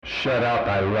Shut up,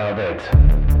 I love it.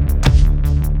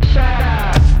 Shut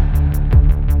up!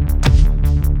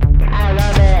 I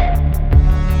love it.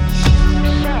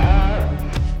 Shut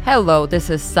up. Hello, this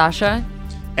is Sasha.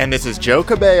 And this is Joe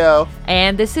Cabello.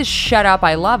 And this is Shut Up,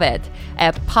 I Love It,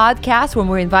 a podcast where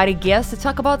we're inviting guests to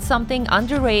talk about something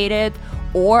underrated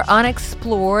or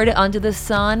unexplored under the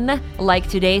sun, like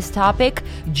today's topic.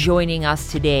 Joining us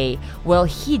today, well,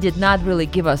 he did not really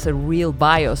give us a real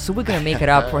bio, so we're gonna make it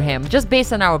up for him, just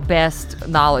based on our best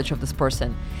knowledge of this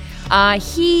person.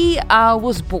 He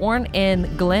was born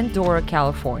in Glendora,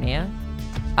 California,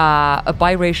 a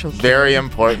biracial kid. Very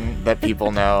important that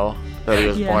people know that he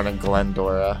was Yeah. born in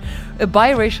Glendora. A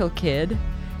biracial kid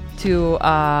to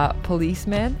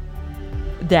policeman,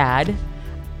 dad,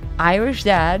 Irish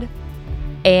dad,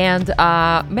 and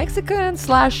Mexican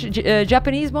slash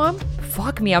Japanese mom.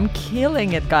 Fuck me, I'm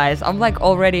killing it, guys. I'm like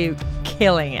already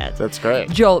killing it. That's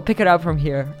great. Joel, pick it up from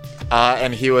here.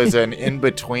 And he was an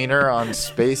in-betweener on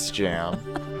Space Jam.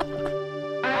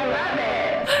 I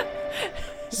love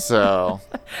it. So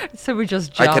So we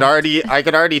just I jumped.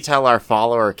 could already tell our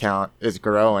follower count is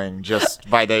growing just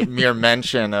by the mere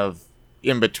mention of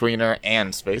in-betweener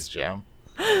and Space Jam.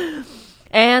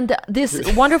 And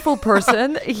this wonderful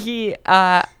person, he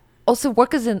also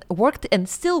worked and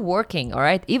still working, all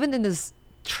right? Even in these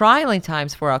trying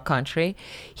times for our country,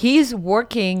 he's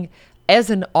working as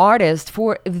an artist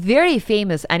for very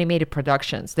famous animated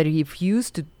productions that he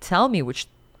refused to tell me which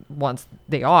ones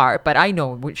they are, but I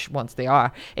know which ones they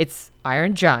are. It's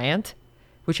Iron Giant,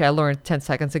 which I learned 10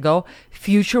 seconds ago,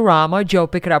 Futurama. Joe,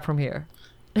 pick it up from here.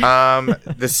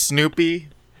 The Snoopy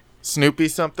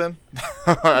something.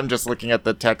 I'm just looking at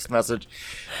the text message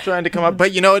trying to come up.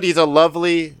 But you know what? He's a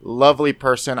lovely, lovely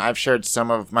person. I've shared some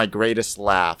of my greatest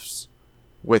laughs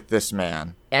with this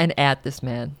man. And at this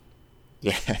man.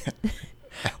 Yeah.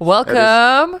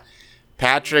 Welcome,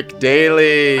 Patrick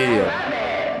Daly.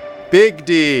 Big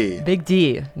D. Big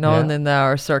D, known Yeah. in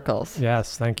our circles.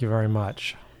 Yes, thank you very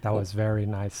much. That was very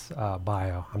nice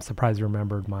bio. I'm surprised you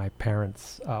remembered my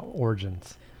parents'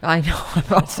 origins. I know. I'm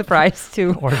not surprised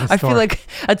too. Origin I feel story. like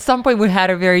at some point we had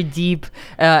a very deep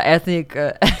ethnic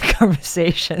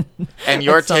conversation. And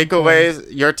your at some point.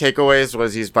 takeaways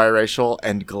was he's biracial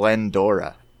and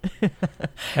Glendora.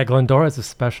 Yeah, Glendora is a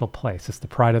special place. It's the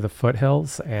pride of the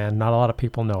foothills, and not a lot of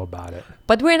people know about it.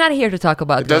 But we're not here to talk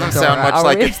about It doesn't Glendora, sound much are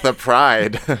like we? it's the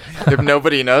pride. If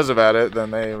nobody knows about it,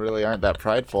 then they really aren't that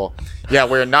prideful. Yeah,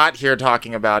 we're not here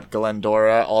talking about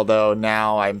Glendora, although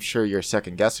now I'm sure you're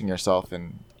second guessing yourself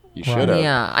and you Right. should have.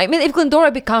 Yeah. I mean, if Glendora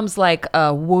becomes like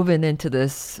woven into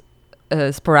this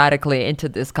sporadically into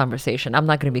this conversation, I'm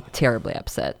not going to be terribly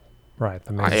upset. Right,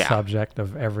 the main Yeah. subject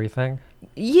of everything.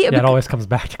 Yeah, Yeah, it always comes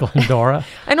back to Glendora.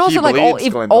 and also, He like, bleeds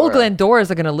if all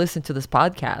Glendoras are going to listen to this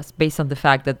podcast based on the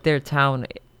fact that their town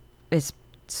is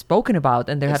spoken about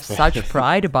and they have such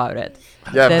pride about it.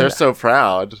 Yeah, then they're so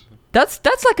proud. That's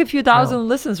like a few thousand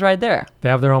listens right there. They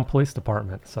have their own police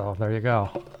department, so there you go.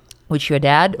 Which your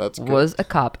dad That's good. was a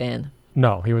cop in.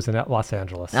 No, he was in Los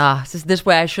Angeles. This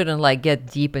way I shouldn't like get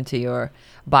deep into your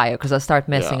bio because I start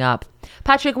messing Yeah. up.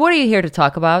 Patrick, what are you here to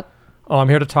talk about? Oh, I'm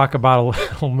here to talk about a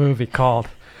little movie called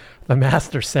The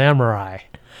Master Samurai.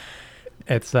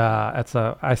 I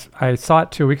saw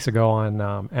it 2 weeks ago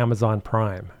on Amazon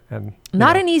Prime, and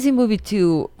Not an easy movie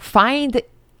to find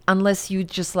unless you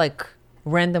just like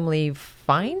randomly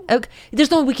find. Okay.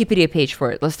 There's no Wikipedia page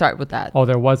for it. Let's start with that. Oh,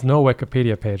 there was no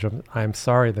Wikipedia page. I'm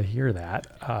sorry to hear that.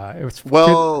 It was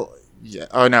Well, yeah.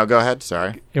 Oh, no, go ahead.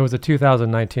 Sorry. it was a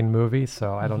 2019 movie,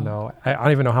 so I don't know. I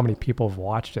don't even know how many people have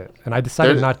watched it, and I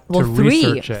decided There- not Well, to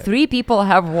research it. three people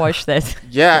have watched it.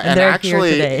 Yeah, and they're here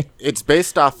actually, today. it's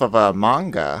based off of a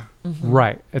manga.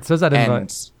 Right. It says that in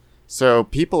And so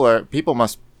people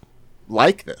must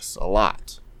like this a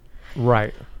lot. the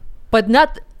right. But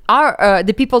not our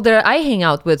the people that I hang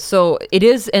out with. So it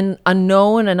is an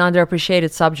unknown and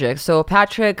underappreciated subject. So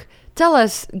Patrick, tell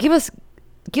us, give us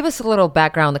a little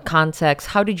background, the context.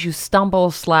 How did you stumble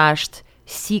 /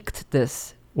 seeked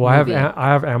this? Well, movie? I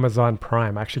have Amazon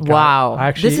Prime. I actually, Wow, I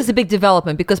actually, this is a big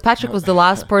development because Patrick was the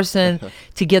last person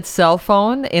to get cell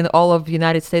phone in all of the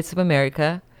United States of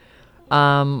America,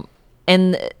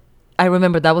 and I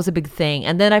remember that was a big thing.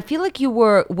 And then I feel like you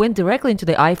went directly into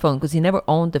the iPhone because you never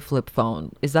owned the flip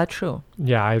phone. Is that true?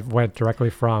 Yeah, I went directly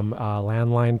from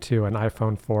landline to an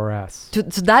iPhone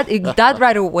 4S. So that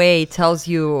right away tells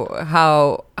you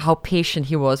how patient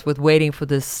he was with waiting for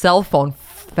this cell phone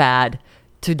fad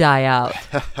to die out.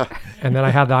 And then I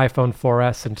had the iPhone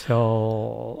 4S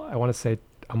until I want to say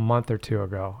a month or two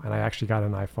ago, and I actually got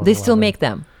an iPhone. They still 11. make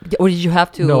them, or did you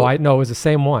have to? No, it was the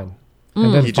same one.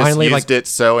 And then He just finally, used like it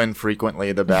so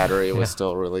infrequently, the battery was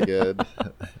still really good.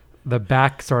 the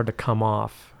back started to come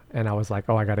off, and I was like,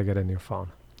 "Oh, I got to get a new phone."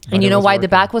 But And it you know was why the working.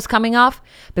 back was coming off?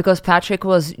 Because Patrick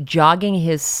was jogging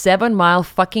his 7-mile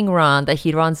fucking run that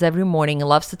he runs every morning and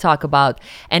loves to talk about.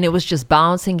 And it was just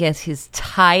bouncing against his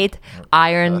tight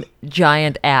iron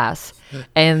giant ass.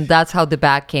 And that's how the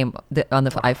back on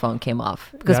the iPhone came off.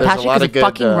 Because Yeah. There's a Patrick lot is a of good,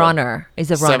 fucking runner. He's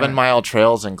a runner. 7-mile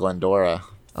trails in Glendora,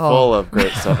 full of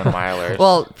great 7-milers.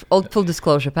 Well, full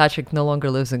disclosure, Patrick no longer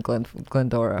lives in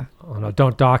Glendora. Oh no!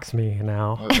 Don't dox me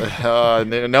now.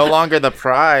 No longer the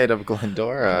pride of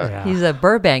Glendora. Yeah. He's a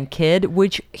Burbank kid,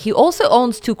 which he also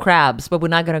owns 2 crabs, but we're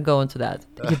not going to go into that.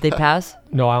 Did they pass?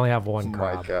 No, I only have one Oh my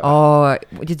crab. God.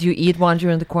 Oh, did you eat one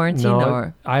during the quarantine? No,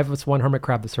 Or? I have this one hermit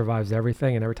crab that survives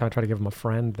everything, and every time I try to give him a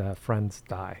friend, the friends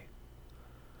die.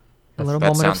 A little that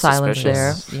moment of sounds silence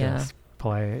there. suspicious. Yeah. Yes,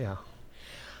 play, yeah.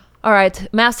 All right,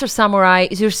 Master Samurai,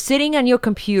 is you're sitting on your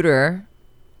computer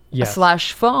Yes.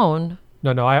 / phone.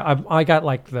 No. I got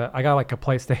like a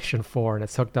PlayStation 4, and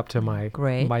it's hooked up to my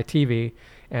Great. my TV,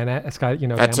 and it's got That's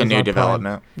a Amazon new Prime.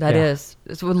 development. That Yeah. is.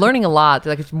 So we're learning a lot.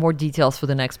 Like it's more details for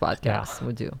the next podcast.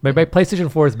 We'll do. My PlayStation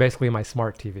 4 is basically my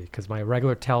smart TV because my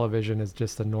regular television is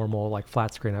just a normal like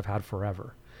flat screen I've had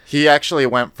forever. He actually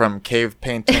went from cave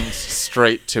paintings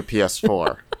straight to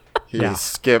PS4. He Yeah.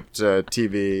 skipped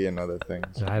TV and other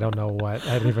things. And I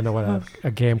didn't even know what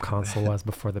a game console was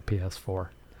before the PS4.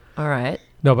 All right.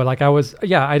 No, but like I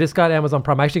just got Amazon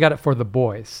Prime. I actually got it for the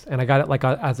boys, and I got it like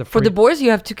as a For free. the boys, you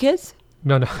have 2 kids?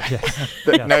 No, yes.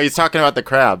 No, he's talking about the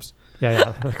crabs.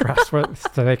 Yeah, the crafts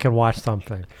so they can watch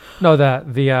something. No,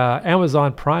 the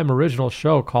Amazon Prime original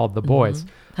show called The Boys.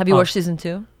 Have you Oh. watched season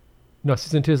 2? No,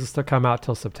 season 2 is still come out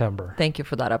till September. Thank you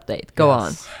for that update. Go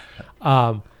Yes.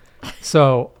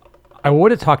 So I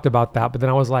would have talked about that, but then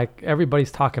I was like,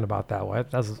 everybody's talking about that.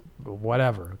 That's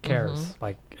whatever. Who cares?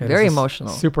 Like it's Mm-hmm. Very this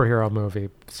emotional. superhero movie,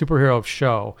 superhero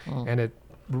show, and it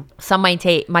on. Some might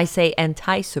say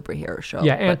anti-superhero show.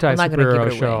 yeah, but I'm not gonna give anti-superhero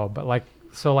it away. show,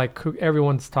 but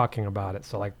everyone's talking about it.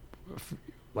 So like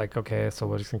okay, so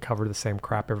we're just gonna cover the same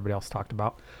crap everybody else talked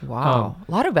about. Wow.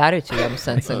 A lot of attitude I'm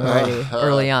sensing already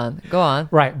early on. Go on.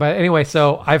 Right, but anyway,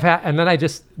 so I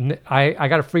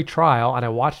got a free trial and I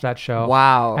watched that show.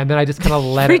 Wow. And then I just kind of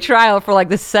let Free it. trial for like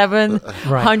the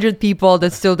 700 people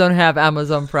that still don't have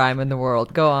Amazon Prime in the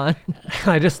world. Go on.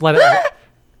 I just let it.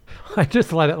 I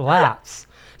just let it lapse.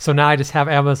 So now I just have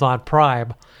Amazon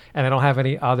Prime, and I don't have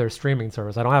any other streaming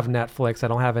service. I don't have Netflix. I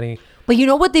don't have any. But you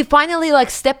know what? They finally like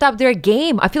stepped up their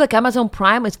game. I feel like Amazon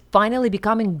Prime is finally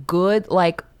becoming good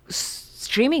like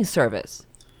streaming service.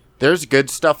 There's good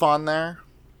stuff on there,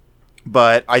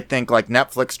 but I think like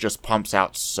Netflix just pumps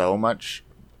out so much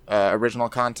original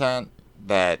content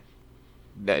that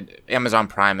Amazon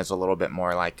Prime is a little bit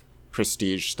more like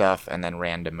prestige stuff, and then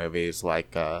random movies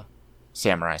like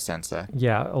Samurai Sensei.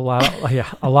 Yeah, a lot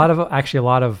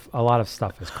of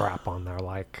stuff is crap on there.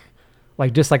 Like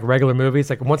just like regular movies.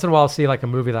 Like once in a while, I'll see like a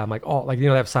movie that I'm like, oh, like they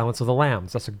have Silence of the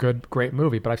Lambs. That's a great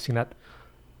movie, but I've seen that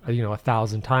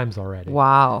 1,000 times already.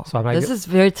 Wow. So I might this get- is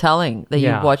very telling that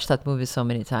Yeah. you watched that movie so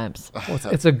many times. Well,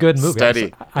 it's a good movie.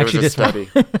 Study. I It was a study.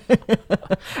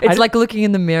 It's like looking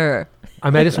in the mirror. I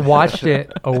just watched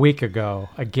it a week ago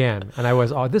again, and I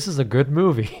was, this is a good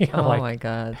movie. Oh Like, my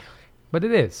God. But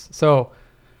it is. So,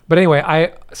 but anyway,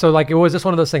 it was just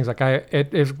one of those things. Like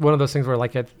it is one of those things where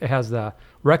like it has the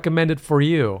recommended for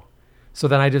you. So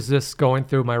then I just going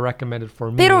through my recommended for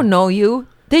me. They don't know you.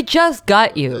 They just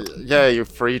got you. Yeah, your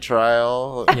free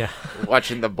trial. Yeah.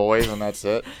 Watching The Boys, and that's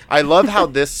it. I love how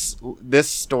this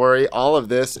story, all of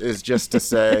this is just to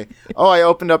say, oh, I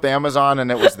opened up Amazon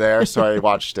and it was there, so I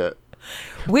watched it.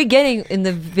 We're getting in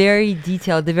the very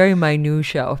detailed, the very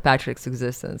minutia of Patrick's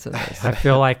existence in this. I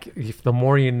feel like the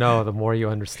more you know, the more you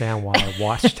understand why I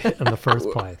watched it in the first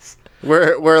place.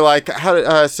 We're like,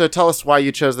 so tell us why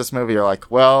you chose this movie. You're like,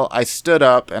 well, I stood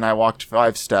up and I walked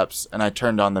 5 steps and I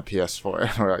turned on the PS4.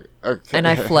 And we're like, okay. And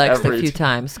I flexed a Every few t-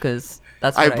 times because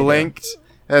that's what I do. blinked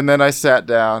and then I sat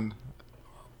down.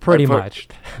 Pretty put- much.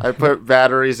 I put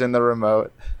batteries in the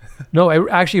remote. No,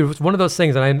 actually, it was one of those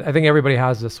things, and I think everybody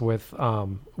has this with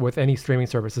any streaming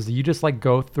services. You just like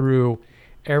go through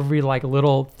every like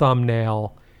little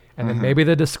thumbnail, and then maybe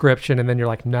the description, and then you're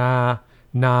like, nah,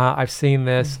 I've seen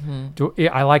this.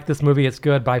 I like this movie, it's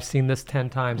good, but I've seen this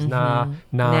 10 times. Nah.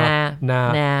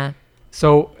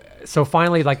 So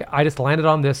finally, like I just landed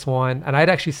on this one, and I'd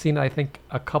actually seen it, I think,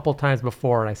 a couple times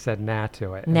before, and I said nah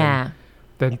to it. And Nah.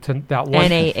 Then to that one.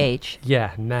 NAH.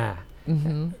 Yeah, nah.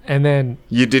 And then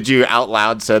Did you out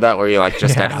loud say that? Were you like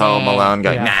just at home alone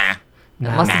going, Yeah. nah?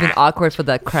 Must have been awkward for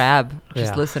that crab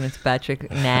just Yeah. listening to Patrick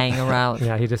neighing around.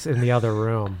 Yeah, he just in the other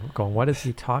room going, "What is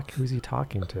he talking? Who's he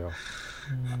talking to?"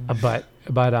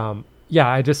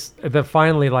 Yeah,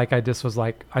 finally, like, I just was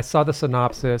like, I saw the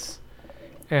synopsis,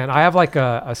 and I have like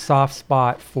a soft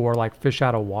spot for like fish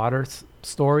out of water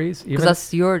stories. Even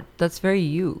Because that's very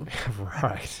you.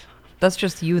 right. That's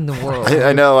just you in the world.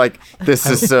 I know, like, this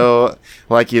is so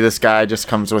lucky. This guy just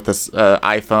comes with this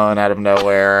iPhone out of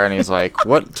nowhere, and he's like,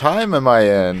 "What time am I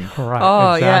in?" Right.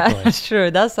 Oh exactly. yeah,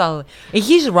 sure. That sounds.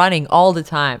 He's running all the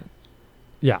time.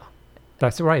 Yeah,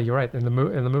 that's right. You're right. In the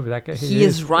movie, that guy He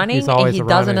is running, he's and always he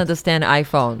doesn't running. understand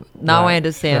iPhone. Now I Right.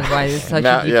 understand why there's such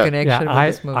Now- a deep yeah. connection Yeah,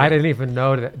 with this movie. I didn't even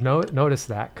notice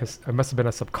that because it must have been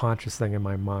a subconscious thing in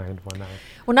my mind when I.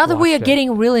 Well, now that we are watched it.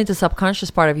 getting really into subconscious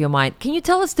part of your mind, can you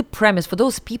tell us the premise for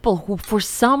those people who, for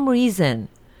some reason,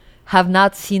 have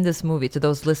not seen this movie? To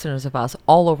those listeners of us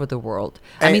all over the world,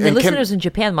 I And- mean, the and can- listeners in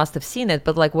Japan must have seen it,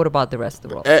 but like, what about the rest of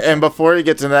the world? And before we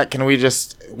get to that,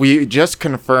 we just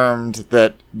confirmed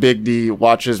that Big D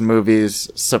watches movies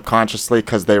subconsciously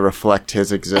because they reflect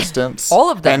his existence.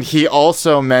 All of them. And he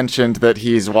also mentioned that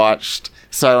he's watched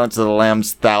Silence of the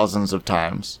Lambs thousands of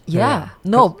times. Yeah.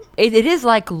 No, it is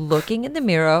like looking in the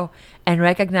mirror and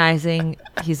recognizing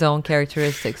his own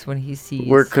characteristics when he sees.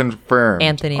 We're confirmed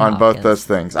Anthony on both Hopkins. those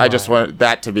things. I just want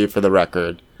that to be for the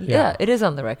record. Yeah, it is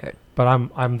on the record. But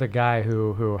I'm the guy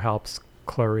who helps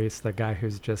Clarice, the guy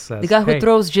who's just says The guy who "Hey."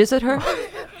 throws jizz at her?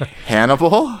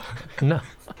 Hannibal? No,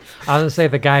 I was gonna say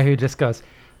the guy who just goes,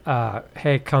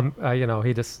 "Hey, come,"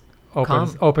 he just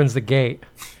Come. opens the gate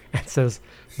and says,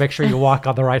 "Make sure you walk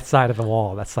on the right side of the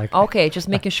wall." That's like, Okay, just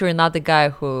making sure you're not the guy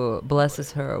who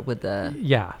blesses her with the.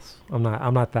 yes, I'm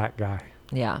not that guy,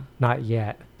 Yeah. not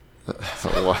yet.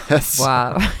 What?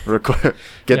 Wow.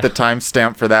 Get the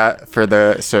timestamp for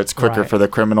that so it's quicker Right. for the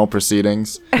criminal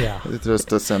proceedings. Yeah. Just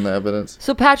to send the evidence.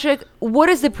 So, Patrick, what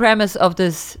is the premise of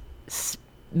this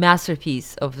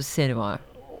masterpiece of cinema?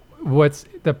 What's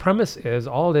the premise is,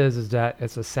 all it is that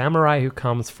it's a samurai who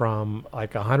comes from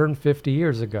like 150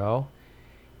 years ago.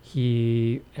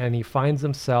 He finds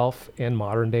himself in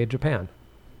modern day Japan.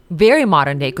 Very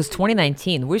modern day, because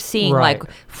 2019, we're seeing Right. like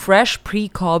fresh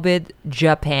pre-COVID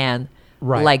Japan,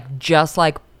 Right. like just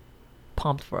like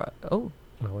pumped for it. Oh,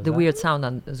 What was the that? weird sound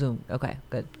on Zoom. Okay,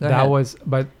 good. Go That ahead. was,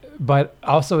 but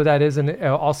also that is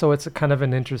also it's kind of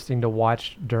an interesting to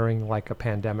watch during like a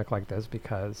pandemic like this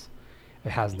because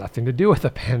it has nothing to do with a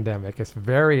pandemic. It's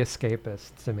very escapist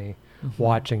to me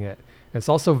watching it. It's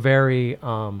also very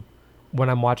when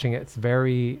I'm watching it, it's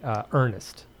very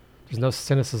earnest. There's no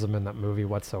cynicism in that movie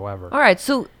whatsoever. All right,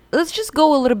 so let's just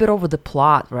go a little bit over the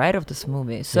plot, right, of this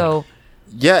movie. So,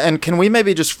 Yeah, and can we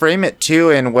maybe just frame it too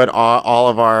in what all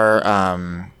of our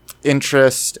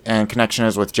interest and connection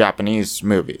is with Japanese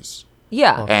movies?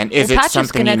 yeah. And is Well, it Patrick's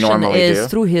something you connection normally is do?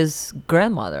 through his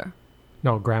grandmother.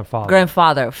 No, grandfather.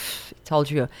 Grandfather. Told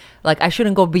you. Like, I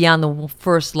shouldn't go beyond the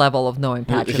first level of knowing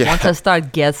Patrick. Yeah. Once I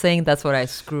start guessing, that's what I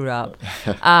screwed up.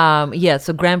 Yeah,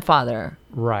 so grandfather.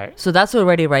 Right. So that's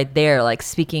already right there, like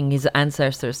speaking, his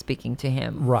ancestors speaking to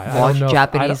him. Right, I Watch don't know if-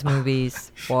 Japanese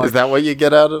movies. Watch. Is that what you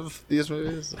get out of these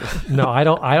movies? No, I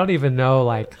don't even know.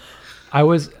 Like, I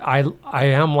was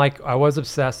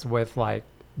obsessed with like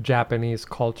Japanese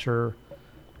culture,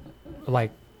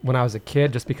 like when I was a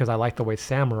kid, just because I liked the way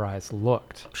samurais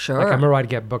looked. Sure. Like I remember I'd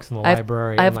get books in the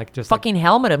library I have and like just fucking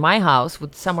helmet at my house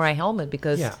with samurai helmet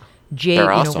because Yeah. Jay,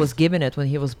 They're awesome. was given it when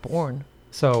he was born.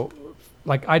 so,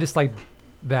 like I just like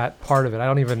that part of it. I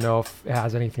don't even know if it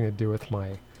has anything to do with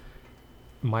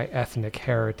my ethnic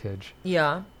heritage.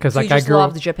 Yeah. 'Cause, so like, you I just grew up-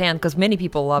 loved Japan because many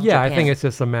people love Yeah, Japan. I think it's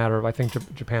just a matter of I think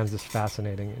Japan's just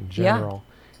fascinating in Yeah. general,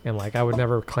 and like I would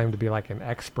never claim to be like an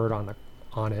expert on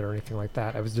it or anything like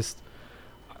that. I was just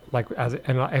like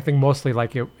and I think mostly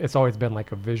like it's always been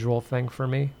like a visual thing for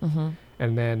me,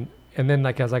 and then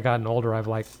like as I gotten older, I've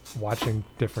liked watching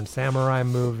different samurai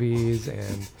movies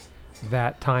and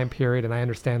that time period, and I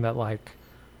understand that like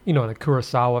in the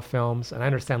Kurosawa films, and I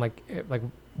understand like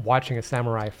watching a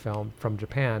samurai film from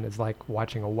Japan is like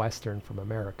watching a Western from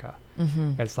America.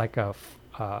 It's like a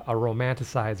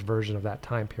romanticized version of that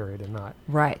time period and not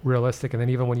Right. realistic. And then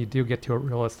even when you do get to a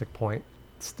realistic point,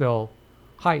 it's still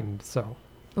heightened. So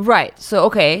Right. So,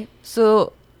 okay.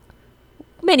 So,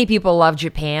 many people love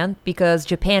Japan because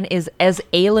Japan is as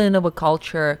alien of a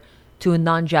culture to a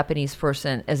non-Japanese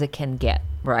person as it can get,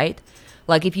 right?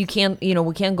 Like, if you can't,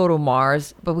 we can't go to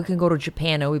Mars, but we can go to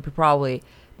Japan and it would be probably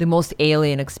the most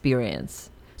alien experience.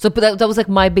 So, but that was like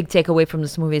my big takeaway from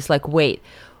this movie. It's like, wait,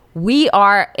 we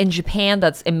are in Japan,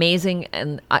 that's amazing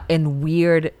and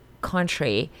weird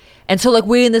country. And so, like,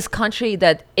 we're in this country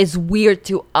that is weird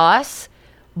to us,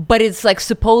 but it's like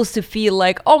supposed to feel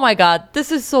like, oh my god,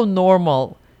 this is so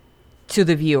normal to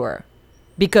the viewer,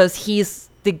 because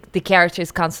the character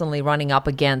is constantly running up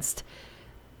against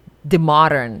the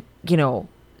modern,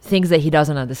 things that he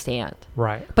doesn't understand.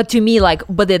 Right. But to me, like,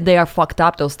 but they are fucked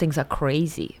up. Those things are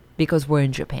crazy because we're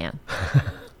in Japan.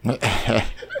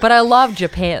 But I love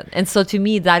Japan, and so to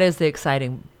me, that is the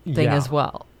exciting thing Yeah. as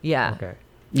well. Yeah. Okay.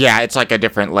 Yeah, it's like a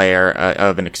different layer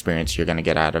of an experience you're going to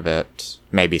get out of it.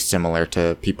 Maybe similar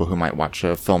to people who might watch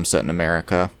a film set in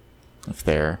America if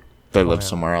they live yeah.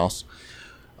 somewhere else.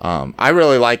 I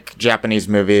really like Japanese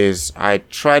movies. I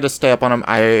try to stay up on them.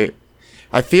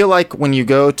 I feel like when you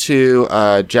go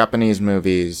to Japanese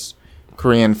movies,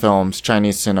 Korean films,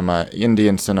 Chinese cinema,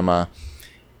 Indian cinema,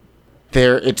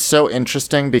 it's so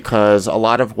interesting because a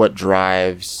lot of what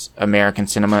drives American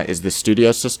cinema is the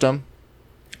studio system.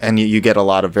 And you get a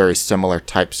lot of very similar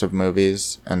types of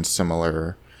movies and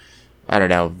similar, I don't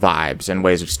know, vibes and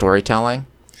ways of storytelling.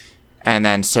 And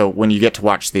then so when you get to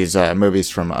watch these movies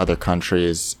from other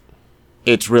countries,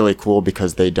 it's really cool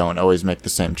because they don't always make the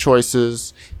same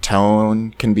choices.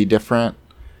 Tone can be different.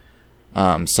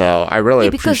 So I really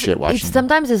appreciate watching.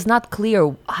 Sometimes it's not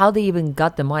clear how they even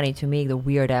got the money to make the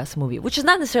weird ass movie, which is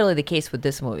not necessarily the case with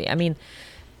this movie. I mean,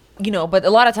 but a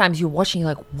lot of times you're watching,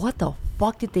 you're like, what the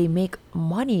fuck did they make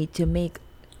money to make,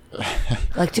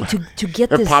 like to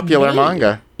get A this popular made?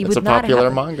 manga. It It's would a not popular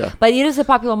happen. manga. But it is a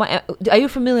popular manga. Are you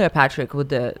familiar, Patrick, with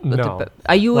the? No.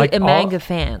 Are you Like, a manga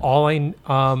fan? A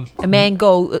A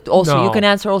mango. Also, you No. can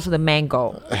answer also the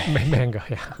mango, manga,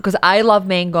 yeah. because I love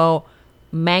mango.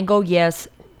 Mango, yes.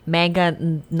 Manga,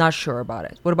 not sure about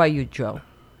it. What about you, Joe?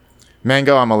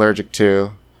 Mango, I'm allergic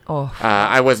to. Oh,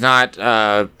 I was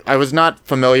not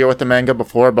familiar with the manga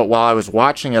before, but while I was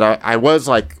watching it, I was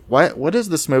like, what is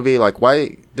this movie? Like,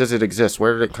 why does it exist?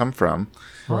 Where did it come from?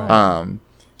 Right.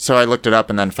 So I looked it up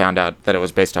and then found out that it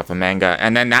was based off a manga.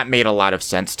 And then that made a lot of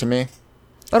sense to me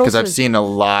but because also, I've seen a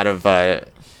lot of,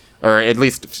 or at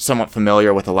least somewhat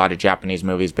familiar with a lot of Japanese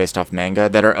movies based off manga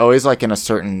that are always like in a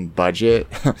certain budget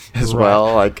as Right.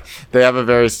 well. Like they have a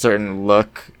very certain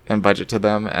look and budget to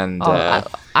them. And,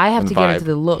 I have and to get into vibe.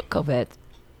 the look of it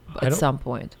I at don't- some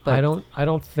point. But I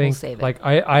don't think save it. like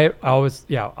I always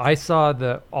I saw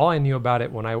all I knew about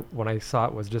it when I saw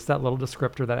it was just that little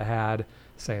descriptor that it had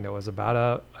saying it was about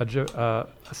a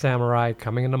samurai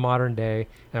coming into modern day,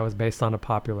 and it was based on a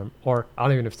popular, or I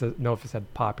don't even know if it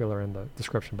said popular in the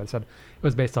description, but it said it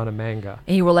was based on a manga.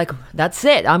 And you were like, that's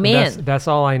it. I'm in. That's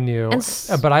all I knew. And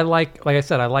But I like I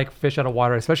said, I like fish out of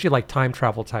water, especially like time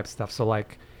travel type stuff. So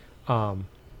like,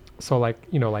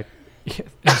 like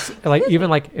like even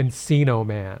like Encino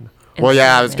Man. Well,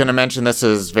 yeah, I was going to mention this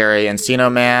is very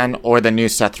Encino Man or the new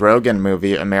Seth Rogen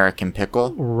movie, American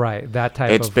Pickle. Right, that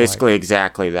type It's of basically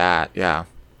exactly that, yeah.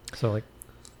 so like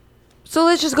So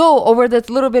let's just go over that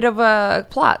little bit of a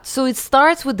plot. So it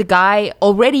starts with the guy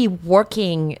already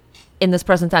working in this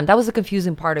present time. That was the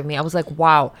confusing part of me. I was like,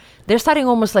 wow, they're starting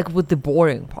almost like with the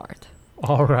boring part.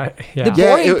 all right, yeah. The Yeah,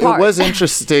 boring it part. was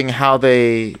interesting how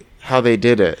they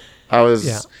did it.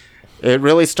 It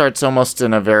really starts almost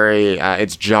in a very,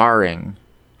 it's jarring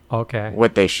Okay.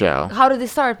 what they show. How did it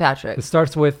start, Patrick? It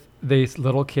starts with these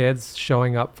little kids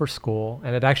showing up for school,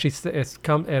 and it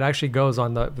actually goes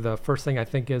on the first thing I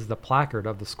think is the placard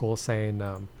of the school saying,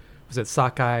 was it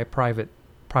Sakai private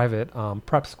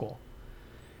prep school,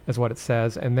 is what it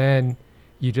says, and then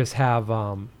you just have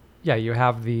you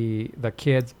have the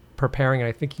kids preparing, and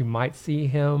I think you might see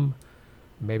him,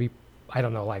 maybe I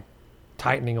don't know, like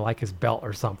tightening like his belt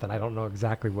or something. I don't know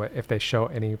exactly if they show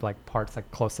any like parts like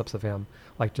close-ups of him,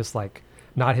 like just like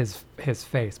not his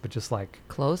face, but just like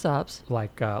Close-ups.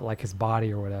 like his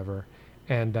body or whatever.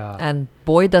 And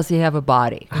boy, does he have a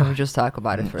body. Can we just talk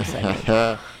about it for a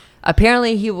second?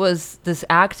 Apparently, he was this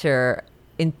actor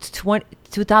in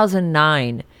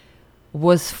 2009,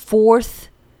 was fourth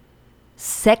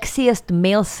sexiest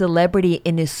male celebrity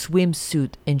in a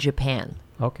swimsuit in Japan.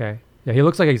 Okay, yeah, he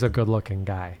looks like he's a good-looking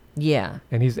guy, Yeah.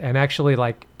 and actually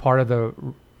like part of the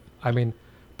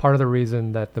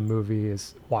reason that the movie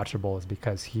is watchable is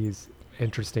because he's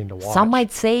interesting to watch. Some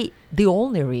might say the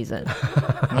only reason.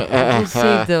 We'll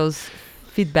save those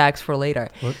feedbacks for later.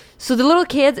 What? So the little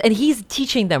kids, and he's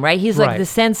teaching them, right? He's like Right. the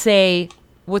sensei.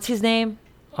 What's his name?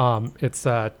 It's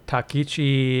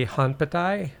Takichi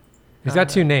Hanpetai. He's got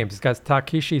two names. He's got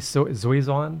Takishi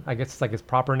Zuizon. I guess it's like his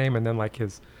proper name, and then like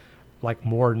his like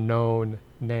more known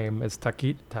name is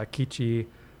Takichi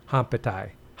Hanpetai.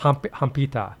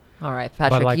 Hampita. All right,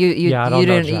 Patrick. like, you yeah, I don't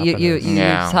know didn't. You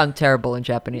Yeah. sound terrible in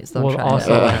Japanese. Don't Well, try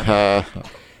also- that.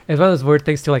 It's one of those weird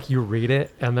things too. Like you read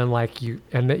it, and then like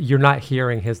you're not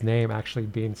hearing his name actually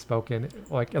being spoken.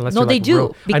 Like unless No, you're, they like, do real- I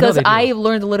know because they do. I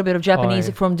learned a little bit of Japanese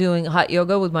yeah. from doing hot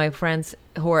yoga with my friends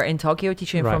who are in Tokyo,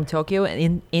 teaching from Right. Tokyo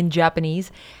and in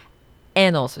Japanese,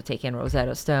 and also taking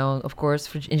Rosetta Stone, of course,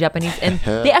 in Japanese. And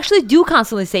they actually do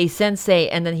constantly say sensei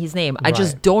and then his name. I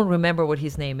just Right. don't remember what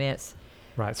his name is.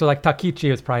 Right. So like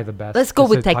Takichi is probably the best. Let's go Just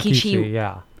with say Takichi.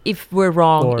 Yeah. If we're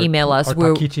wrong, email us. Or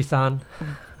We're Takichi-san.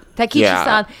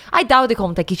 Takichi-san. I doubt they call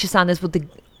him Takichi-san. Is what the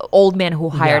old man who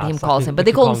hired Yeah, him so calls he- him. But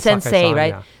they they call him could call him sensei, Sakai-san,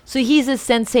 right? yeah. So he's a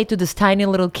sensei to this tiny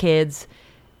little kids.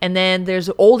 And then there's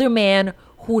an older man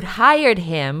who'd hired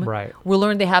him. Right. We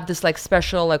learn they have this like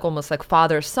special, like almost like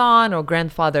father-son or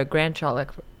grandfather-grandchild, like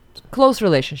close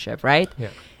relationship, right? Yeah.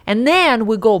 And then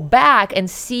we go back and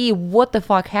see what the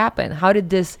fuck happened. How did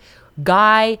this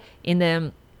guy in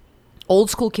the old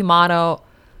school kimono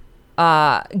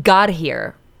got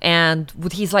here? And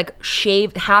with his like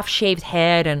half shaved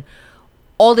head and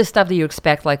all this stuff that you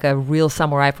expect like a real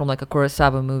samurai from like a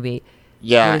Kurosawa movie.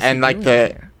 Yeah, What is he and like doing the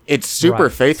here? it's super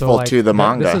Right. So, faithful like, to the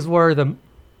manga. This is where the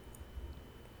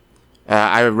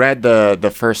I read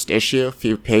the first issue, a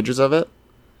few pages of it,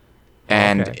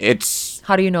 and Okay. it's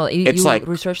How do you know? You, It's you like-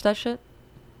 researched that shit?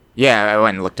 yeah. I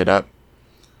went and looked it up.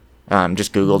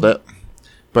 Just Googled it,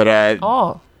 but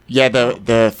Oh. yeah,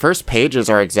 the first pages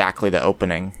are exactly the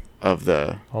opening of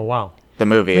the oh wow.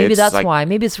 movie. Maybe It's that's like- why.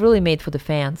 Maybe it's really made for the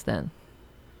fans then.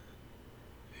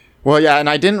 Well, yeah, and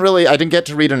I didn't get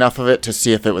to read enough of it to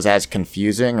see if it was as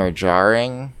confusing or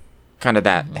jarring, kind of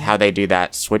that how they do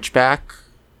that switchback,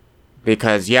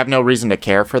 because you have no reason to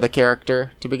care for the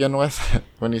character to begin with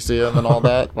when you see him and all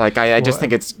that. Like I just Well,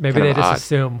 think it's maybe kind they of just odd.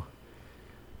 assume.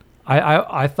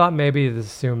 I thought maybe they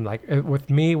assumed like with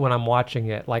me when I'm watching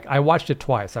it, like I watched it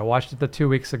twice. I watched it the 2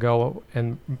 weeks ago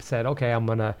and said, okay, I'm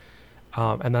gonna,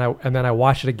 and then I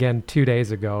watched it again 2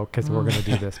 days ago because we're gonna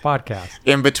do this podcast.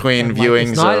 In between And, like,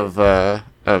 it's viewings not-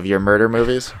 of your murder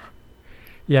movies.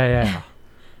 Yeah.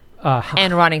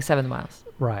 And running 7 miles.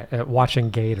 Right, watching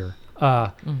Gator.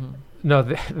 No,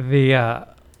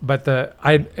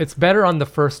 it's better on the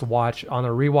first watch. On a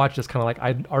rewatch, it's kind of like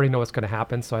I already know what's going to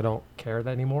happen, so I don't care that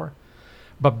anymore.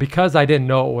 But because I didn't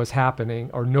know what was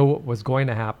happening or know what was going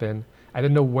to happen, I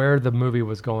didn't know where the movie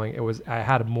was going. I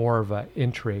had more of an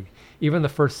intrigue. Even the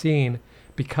first scene,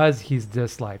 because he's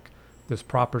this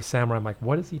proper samurai. I'm like,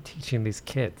 what is he teaching these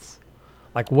kids?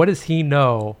 Like, what does he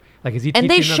know? Like, is he And teaching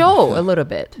they them- show a little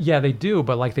bit. Yeah, they do,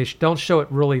 but like they don't show it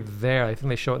really there. I think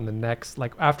they show it in the next,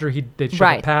 like after they show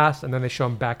Right. the past, and then they show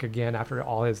him back again after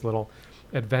all his little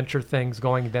adventure things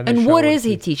going. Then they And show what is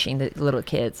he teaching the little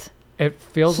kids? It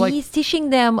feels like He's teaching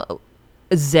them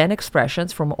Zen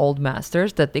expressions from old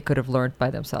masters that they could have learned by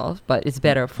themselves, but it's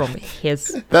better from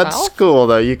his That's mouth. cool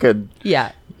though. You could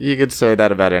say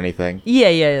that about anything.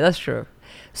 Yeah, that's true.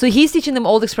 So he's teaching them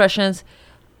old expressions.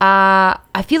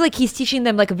 I feel like he's teaching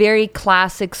them like very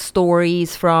classic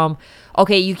stories from,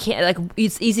 okay, you can't, like,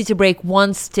 it's easy to break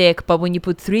one stick, but when you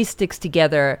put 3 sticks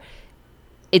together,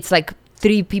 it's like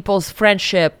 3 people's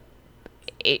friendship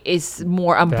is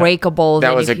more unbreakable. That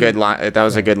than was if a good you- line. That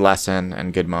was a good lesson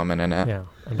and good moment in it. yeah,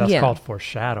 and that's Yeah. called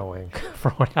foreshadowing for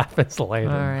what happens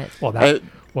later. All right.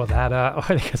 Well,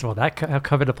 I guess will that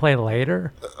come into play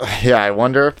later? Yeah, I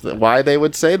wonder why they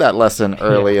would say that lesson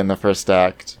early in the first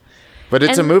act. But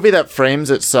it's a And- movie that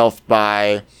frames itself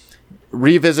by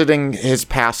revisiting his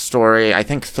past story, I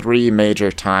think 3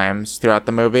 major times throughout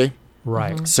the movie.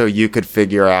 Right. So you could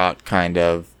figure out kind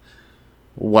of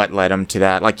what led him to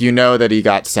that. Like, you know that he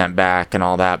got sent back and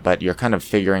all that, but you're kind of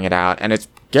figuring it out. And it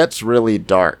gets really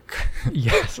dark.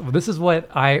 Yes. Well, this is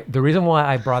the reason why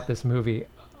I brought this movie.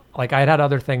 Like, I had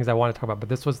other things I wanted to talk about, but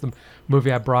this was the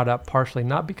movie I brought up partially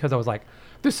not because I was like,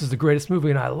 this is the greatest movie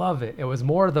and I love it. It was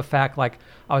more the fact, like,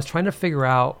 I was trying to figure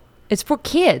out, It's for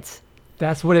kids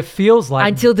that's what it feels like.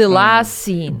 until the last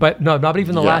scene. But no, not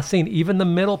even the Yeah. last scene, even the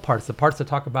middle parts, the parts that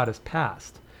talk about his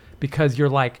past. Because you're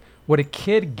like, would a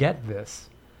kid get this?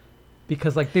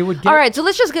 Because, like, they would get. All right, so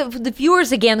let's just get for the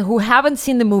viewers again who haven't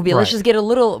seen the movie. Let's Right. just get a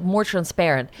little more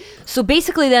transparent. So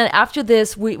basically, then after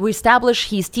this, we establish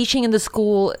he's teaching in the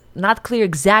school. Not clear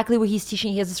exactly what he's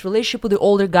teaching. He has this relationship with the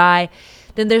older guy.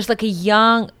 Then there's like a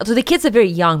young. So the kids are very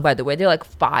young, by the way. They're like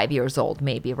 5 years old,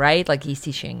 maybe, right? Like he's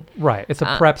teaching. Right. It's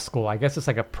a prep school. I guess it's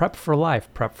like a prep for life,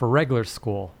 prep for regular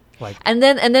school. Like, And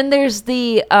then there's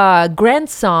the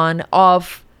grandson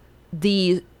of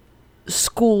the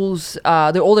school's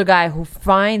the older guy who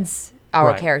finds our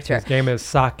right. character. His name is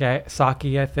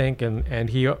Saki, I think, and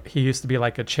he used to be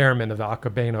like a chairman of the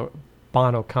Akabeno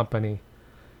Bono company,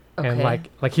 and Okay.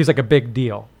 like he's like a big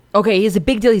deal. Okay, he's a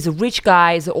big deal. He's a rich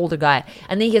guy. He's an older guy.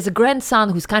 And then he has a grandson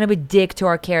who's kind of a dick to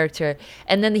our character.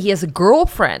 And then he has a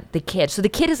girlfriend, the kid. So the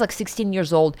kid is like 16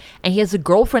 years old. And he has a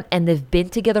girlfriend. And they've been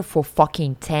together for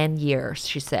fucking 10 years,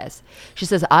 she says. She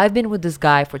says, I've been with this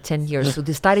guy for 10 years. So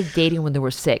they started dating when they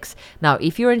were 6. Now,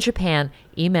 if you're in Japan,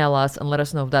 email us and let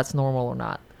us know if that's normal or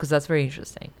not. Because that's very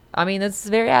interesting. I mean, it's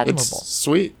very admirable. It's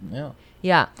sweet. Yeah.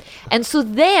 Yeah. And so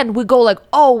then we go like,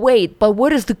 oh, wait, but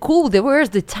what is the cool? Where's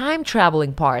the time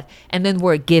traveling part? And then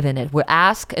we're given it. We're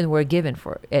asked and we're given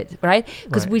for it, right?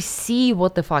 Because we see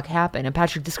what the fuck happened. And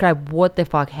Patrick described what the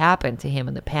fuck happened to him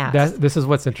in the past. This is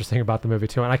what's interesting about the movie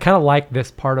too. And I kind of like this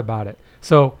part about it.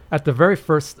 So at the very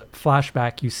first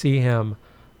flashback, you see him,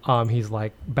 he's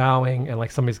like bowing and like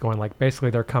somebody's going like,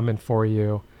 basically they're coming for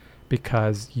you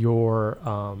because you're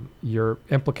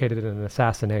implicated in an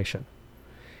assassination.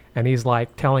 And he's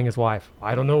like telling his wife,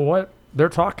 I don't know what they're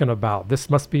talking about. This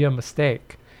must be a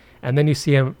mistake. And then you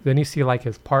see like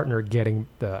his partner getting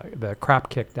the crap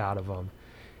kicked out of him.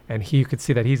 And you could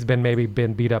see that he's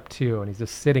been beat up too. And he's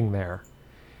just sitting there.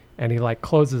 And he like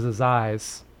closes his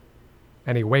eyes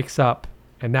and he wakes up.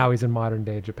 And now he's in modern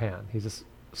day Japan. He's just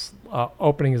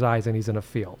opening his eyes and he's in a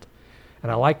field. And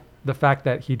I like the fact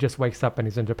that he just wakes up and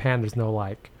he's in Japan. There's no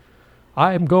like,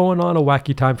 I'm going on a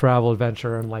wacky time travel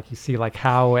adventure, and like you see like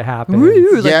how it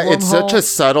happens. Yeah, it's such a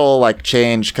subtle like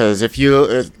change, because if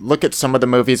you look at some of the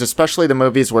movies, especially the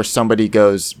movies where somebody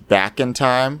goes back in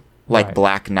time, like Right.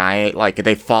 Black Knight, like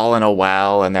they fall in a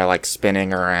well and they're like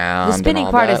spinning around. The spinning and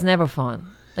all part that. is never fun.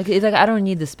 Like, it's like, I don't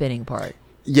need the spinning part.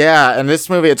 Yeah, and this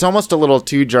movie, it's almost a little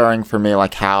too jarring for me,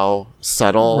 like how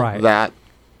subtle Right. that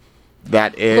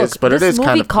is. Look, but it this is movie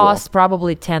kind of costs cool.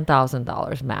 probably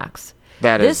 $10,000 max.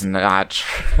 That this- is not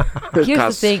true. It Here's the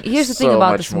costs thing. Here's the thing so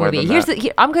about much this more movie. than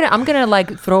that. I'm gonna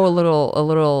like throw a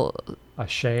little A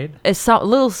shade.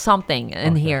 little something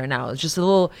in here now. It's just a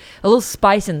little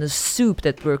spice in the soup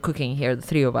that we're cooking here, the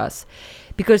three of us.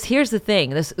 Because here's the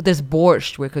thing. This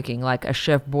borscht we're cooking, like a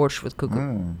chef borscht would cook.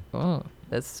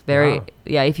 That's very Wow.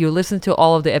 yeah. If you listen to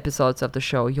all of the episodes of the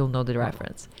show, you'll know the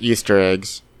reference. Easter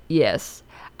eggs. Yes.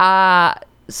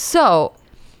 So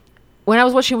when I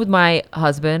was watching with my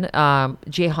husband,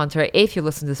 Jay Hunter, if you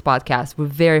listen to this podcast, we're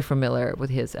very familiar with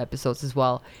his episodes as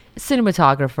well.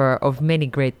 Cinematographer of many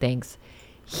great things.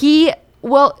 He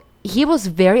was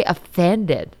very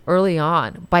offended early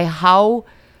on by how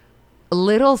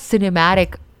little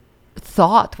cinematic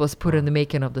thought was put in the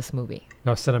making of this movie.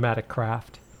 No cinematic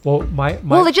craft. Well, my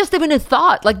Well, they just even a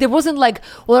thought. Like, there wasn't like,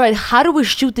 well, all right, how do we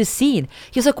shoot this scene?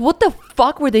 He's like, what the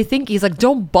fuck were they thinking? He's like,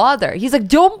 don't bother. He's like,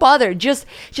 don't bother. Just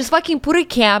fucking put a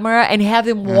camera and have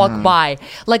them walk by.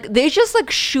 Like, they're just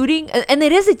like shooting. And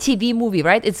it is a TV movie,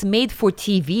 right? It's made for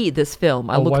TV, this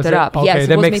film. I looked was it it? up. Okay, Yes,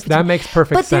 that it was makes- made for that TV. makes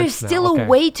perfect But there's sense now. still Okay. a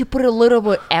way to put a little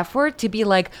bit of effort to be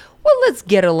like, well, let's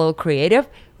get a little creative.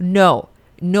 No,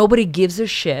 nobody gives a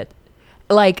shit.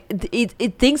 Like,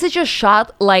 things are just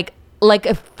shot like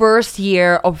a first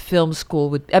year of film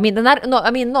school would.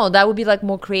 No, that would be like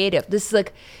more creative. This is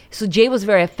like, so Jay was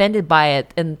very offended by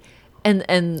it, and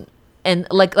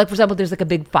like for example, there's like a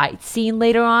big fight scene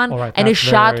later on, All right, and it's that's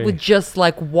shot very- with just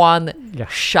like one Yeah.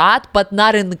 shot, but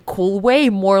not in the cool way.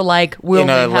 More like we In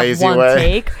a only have lazy one way.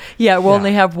 take. Yeah, we Yeah.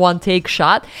 only have one take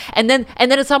shot, and then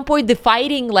at some point the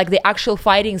fighting, like the actual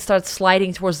fighting, starts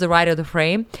sliding towards the right of the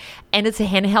frame, and it's a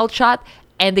handheld shot.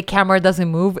 And the camera doesn't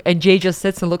move, and Jay just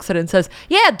sits and looks at it and says,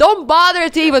 "Yeah, don't bother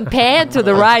to even pan to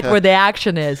the right where the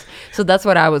action is." So that's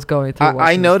what I was going through. I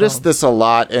watching noticed film. this a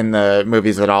lot in the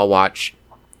movies that I'll watch,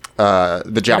 the What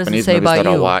does it Japanese say movies about that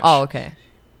I'll you? watch. Oh, okay.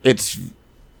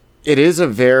 It is a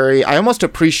very, I almost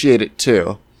appreciate it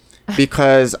too,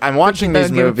 because I'm watching these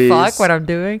Don't give a movies. fuck what I'm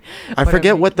doing. I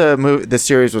forget what the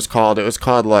series was called. It was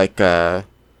called like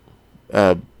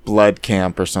Blood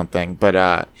Camp or something.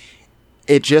 But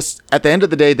it just, at the end of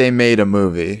the day, they made a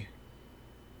movie,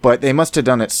 but they must have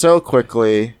done it so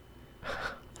quickly.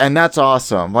 And that's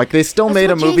awesome. Like, they still made a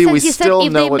That's what movie. Jay We said. He said still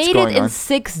if know they what's made going it in on.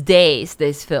 6 days,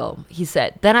 this film, he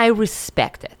said, then I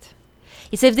respect it.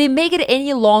 He said if they make it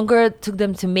any longer, it took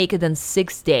them to make it in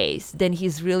 6 days, then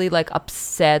he's really like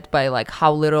upset by like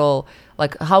how little,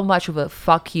 like how much of a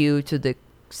fuck you to the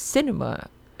cinema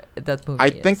that movie I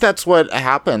is. think that's what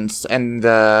happens, and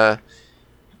that's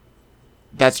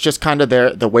just kind of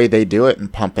the way they do it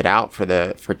and pump it out for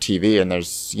TV. And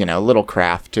there's a little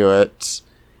craft to it,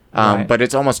 Right. but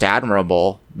it's almost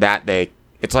admirable that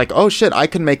it's like, oh shit, I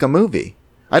can make a movie.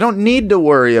 I don't need to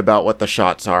worry about what the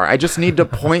shots are. I just need to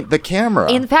point the camera.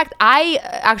 In fact, I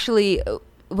actually,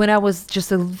 when I was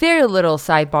just a very little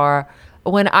sidebar,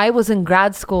 when I was in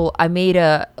grad school, I made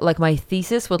my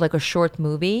thesis with like a short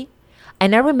movie.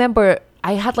 And I remember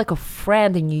I had like a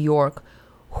friend in New York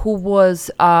who was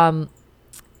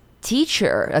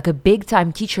teacher, like a big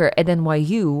time teacher at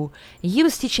NYU. And he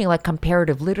was teaching like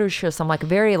comparative literature, some like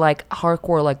very like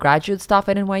hardcore like graduate stuff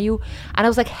at NYU. And I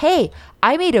was like, hey,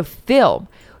 I made a film.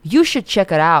 You should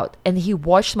check it out. And he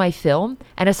watched my film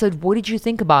and I said, what did you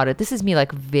think about it? This is me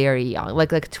like very young,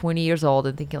 like 20 years old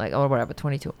and thinking like, oh, whatever,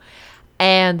 22.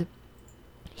 And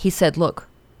he said, look,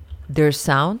 there's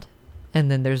sound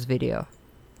and then there's video.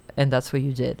 And that's what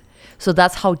you did. So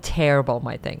that's how terrible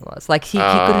my thing was. Like he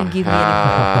couldn't give me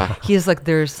any. He's like,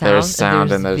 there's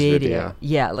sound, and there's video.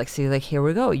 Yeah, like so, like here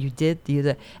we go. You did,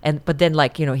 and but then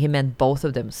like he meant both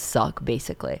of them suck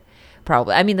basically.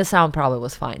 Probably. I mean, the sound probably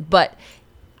was fine, but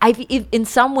in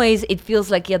some ways it feels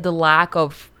like the lack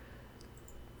of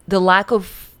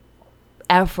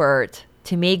effort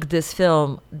to make this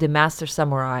film, the Master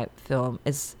Samurai film,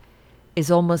 is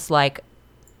almost like.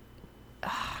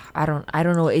 I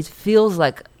don't know. It feels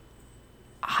like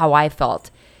how I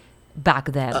felt back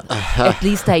then. At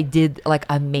least I did. Like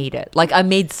I made it. Like I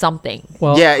made something.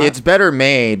 Well, yeah, it's better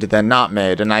made than not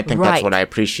made, and I think that's Right. what I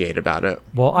appreciate about it.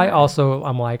 Well,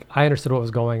 I'm like, I understood what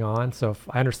was going on. So if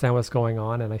I understand what's going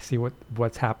on and I see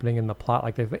what's happening in the plot,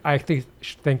 like I think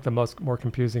the more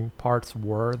confusing parts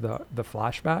were the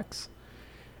flashbacks.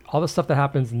 All the stuff that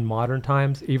happens in modern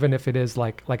times, even if it is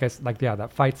that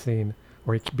fight scene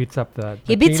where he beats up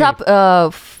he beats up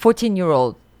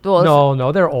 14-year-old. Well,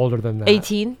 No, they're older than that.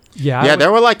 18. Yeah, they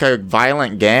were like a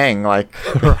violent gang. Like,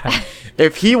 Right.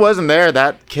 if he wasn't there,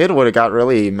 that kid would have got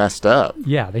really messed up.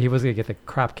 Yeah, he was gonna get the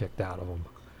crap kicked out of him.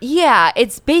 Yeah,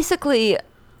 it's basically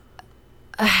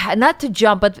not to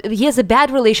jump, but he has a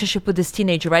bad relationship with this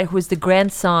teenager, right? Who is the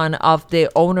grandson of the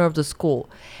owner of the school,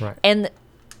 Right. and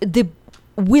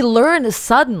we learn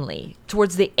suddenly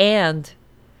towards the end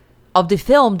of the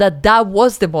film that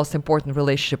was the most important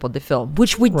relationship of the film,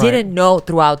 which we Right. didn't know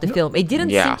throughout the film. It didn't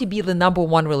Yeah. seem to be the number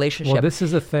one relationship. Well, this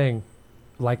is the thing.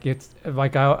 Like it's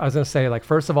like I was gonna say, like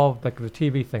first of all, like the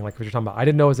TV thing, like what you're talking about. I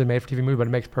didn't know it was a made-for-TV movie, but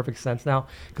it makes perfect sense now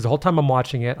because the whole time I'm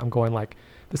watching it, I'm going like,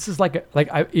 this is like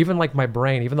I even like my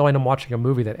brain, even though I'm watching a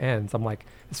movie that ends, I'm like,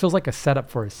 this feels like a setup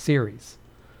for a series.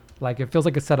 Like it feels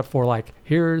like a setup for like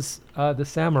here's the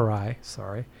samurai,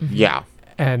 sorry, Yeah.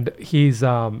 and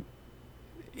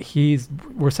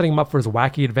we're setting him up for his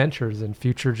wacky adventures in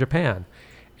future Japan,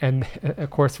 and of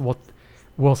course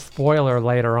we'll spoiler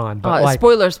later on, but like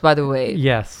spoilers, by the way.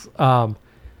 yes.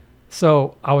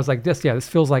 So I was like, this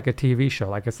feels like a TV show,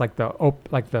 like it's like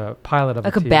the pilot of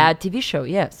Like a a bad TV show,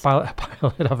 yes.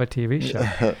 pilot of a TV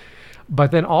show.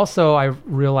 But then also I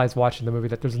realized watching the movie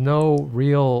that there's no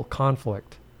real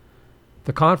conflict.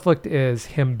 The conflict is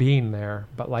him being there,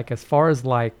 but like as far as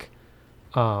like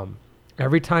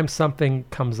every time something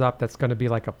comes up that's going to be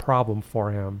like a problem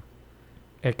for him,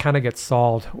 it kind of gets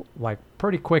solved like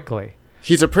pretty quickly.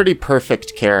 He's a pretty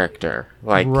perfect character.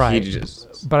 Like, Right. he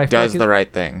just But I feel does like the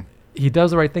right thing. He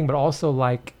does the right thing, but also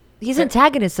like His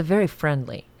antagonists are very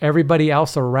friendly. everybody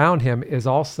else around him is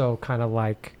also kind of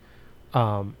like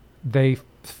they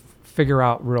figure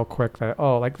out real quick that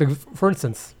for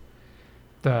instance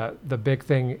the big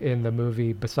thing in the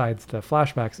movie besides the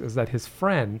flashbacks is that his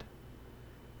friend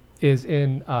is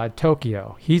in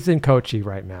Tokyo. He's in Kochi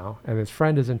right now and his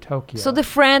friend is in Tokyo. So the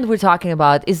friend we're talking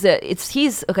about is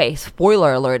he's okay,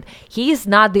 spoiler alert. He's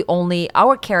not the only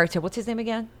our character. What's his name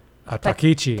again?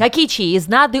 Takichi Takichi is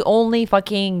not the only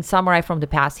fucking samurai from the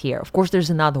past here. Of course, there's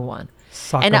another one.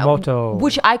 Sakamoto,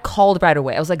 Which I called right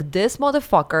away. I was like, this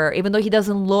motherfucker, even though he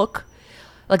doesn't look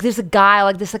like there's a guy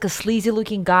like this, like a sleazy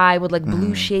looking guy with like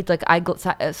blue shade, like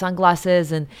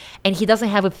sunglasses, and he doesn't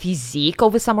have a physique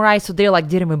of a samurai, so they're like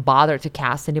didn't even bother to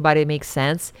cast anybody that makes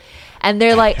sense. And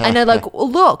they're like,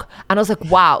 look, and I was like,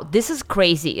 wow, this is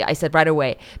crazy. I said right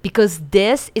away, because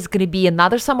this is gonna be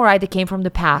another samurai that came from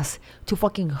the past to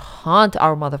fucking hunt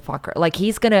our motherfucker. Like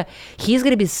he's gonna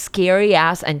be scary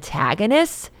ass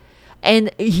antagonist.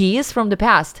 And he is from the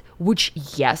past, which,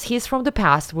 yes, he's from the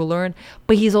past, we'll learn,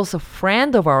 but he's also a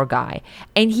friend of our guy.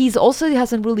 And he's also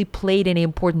hasn't really played any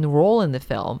important role in the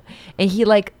film. And he,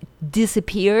 like,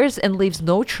 disappears and leaves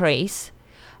no trace.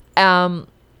 Well,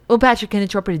 Patrick can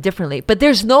interpret it differently. But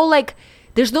there's no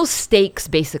stakes,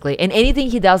 basically. And anything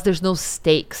he does, there's no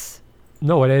stakes.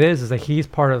 No, what it is that he's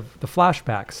part of the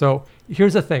flashback. So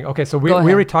here's the thing. Okay, so we Go ahead.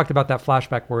 already talked about that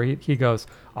flashback where he goes,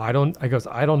 I don't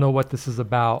know what this is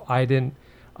about. I didn't.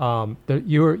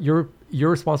 You're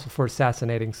responsible for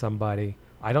assassinating somebody.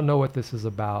 I don't know what this is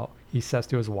about. He says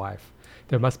to his wife,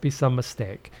 there must be some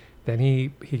mistake. Then he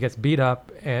gets beat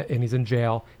up and he's in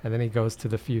jail, and then he goes to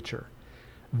the future.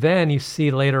 Then you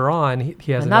see later on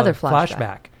he has another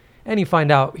flashback. and you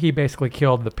find out he basically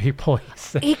killed the people.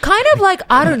 He kind of like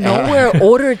out of nowhere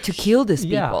ordered to kill these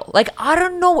Yeah. people. Like I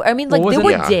don't know. I mean, like Well, they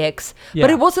wasn't were it- Yeah. dicks, Yeah. but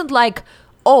it wasn't like,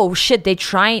 oh shit, they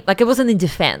trying. Like it wasn't in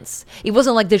defense. It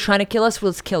wasn't like they're trying to kill us.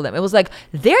 Let's kill them. It was like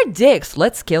they're dicks.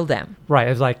 Let's kill them. Right.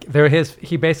 It's like they're his.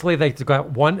 He basically they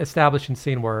got one establishing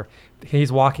scene where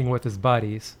he's walking with his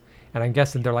buddies, and I'm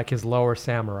guessing they're like his lower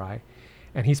samurai,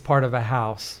 and he's part of a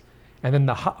house, and then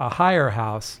a higher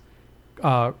house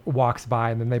walks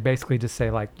by, and then they basically just say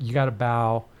like, you got to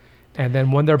bow, and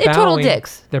then when they're They're total bowing,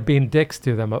 dicks. they're being dicks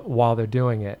to them while they're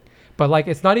doing it. But like,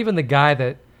 it's not even the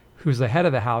guy who's the head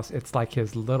of the house. It's like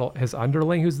his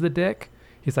underling who's the dick.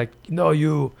 He's like, no,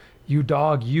 you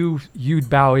dog, you'd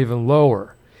bow even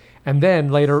lower. And then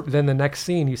then the next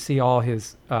scene, you see all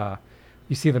his,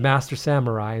 you see the master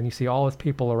samurai, and you see all his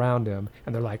people around him,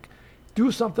 and they're like, do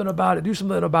something about it, do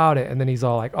something about it. And then he's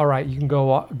all like, all right, you can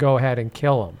go ahead and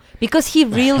kill him. Because he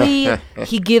really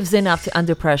he gives in after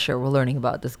under pressure. We're learning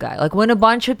about this guy. Like when a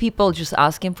bunch of people just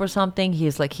ask him for something,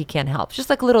 he's like he can't help. Just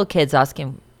like little kids ask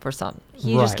him for something,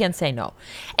 he just Right. can't say no.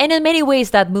 And in many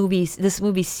ways, this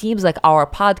movie seems like our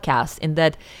podcast in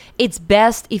that it's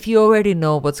best if you already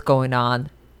know what's going on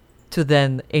to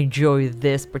then enjoy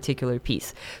this particular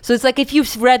piece. So it's like if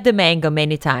you've read the manga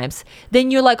many times,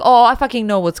 then you're like, oh, I fucking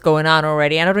know what's going on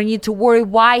already, and I don't need to worry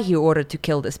why he ordered to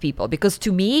kill these people. Because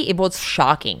to me, it was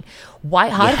shocking.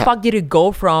 How the fuck did it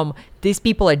go from these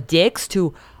people are dicks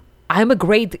to I'm a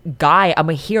great guy, I'm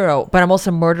a hero, but I'm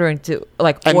also ordering to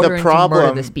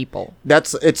murder these people.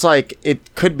 It's like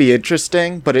it could be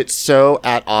interesting, but it's so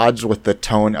at odds with the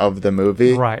tone of the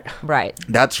movie. Right. Right.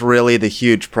 That's really the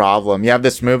huge problem. You have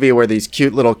this movie where these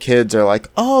cute little kids are like,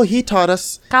 "Oh, he taught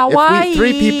us Kawaii. if we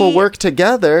three people work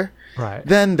together, Right.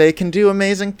 then they can do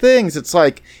amazing things." It's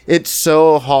like it's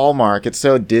so Hallmark, it's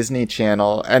so Disney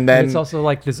Channel, and then And it's also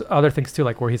like there's other things too,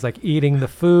 like where he's like eating the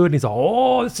food, and he's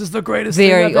all, oh, this is the greatest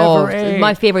Very thing I've ever ate.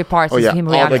 my favorite part is yeah, him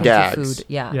all the reacting to gags. food.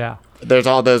 Yeah. Yeah. there's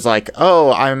all those like,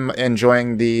 "Oh, I'm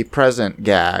enjoying the present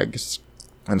gags,"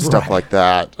 and stuff Right. like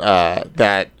that.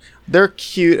 That they're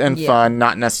cute and Yeah. fun,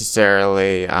 not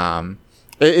necessarily.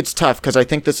 It's tough because I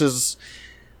think this is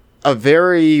a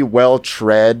very well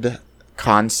tread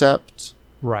concept.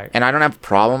 Right. And I don't have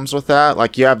problems with that.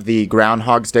 Like you have the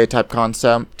Groundhog's Day type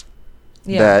concept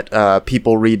Yeah. that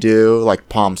people redo. Like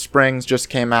Palm Springs just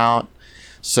came out,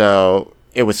 so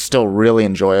it was still really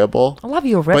enjoyable. I love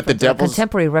your But reference. the devil's-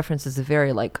 contemporary references are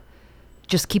very like,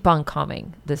 just keep on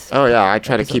coming. This. Oh yeah, I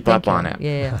try to episode. keep Thank up on you.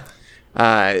 it.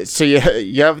 Yeah. So you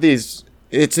have these.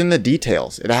 It's in the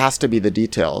details. It has to be the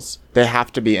details. They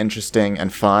have to be interesting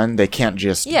and fun. They can't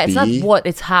just Yeah. It's be. not what,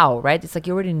 it's how, right? It's like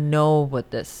you already know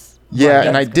what this. Yeah, what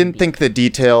and I it's gonna didn't be. think the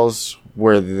details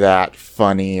were that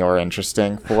funny or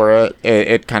interesting for it.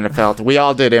 It kind of felt we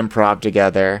all did improv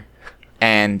together,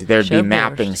 and there'd be Chef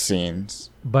mapping Borscht. scenes.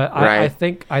 But Right. I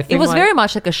think It was like, very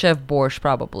much like a Chef Borscht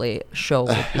probably show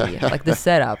would be. Like the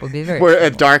setup would be very. Where a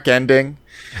similar. dark ending,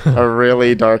 a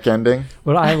really dark ending.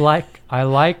 But I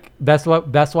like that's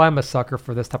why I'm a sucker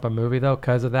for this type of movie though,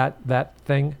 because of that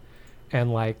thing, and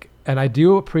I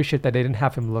do appreciate that they didn't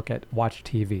have him watch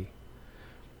TV.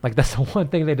 Like that's the one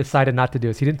thing they decided not to do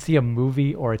is he didn't see a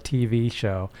movie or a TV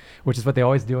show, which is what they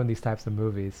always do in these types of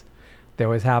movies. They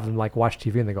always have them like watch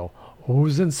TV and they go,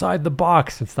 "Who's inside the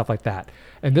box?" and stuff like that.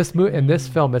 And in this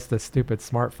film, it's the stupid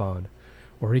smartphone,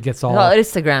 where he gets all Oh,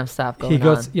 Instagram stuff going he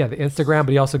goes on. the Instagram,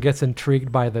 but he also gets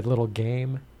intrigued by the little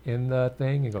game in the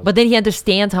thing and goes, But then he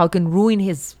understands how it can ruin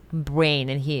his brain,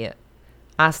 and he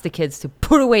asks the kids to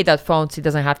put away that phone so he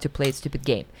doesn't have to play a stupid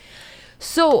game.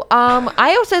 So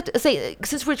I also have to say,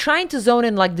 since we're trying to zone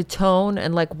in like the tone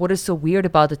and like what is so weird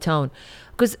about the tone,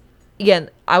 because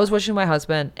again, I was watching with my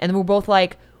husband and we're both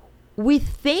like, we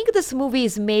think this movie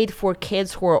is made for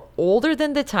kids who are older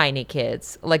than the tiny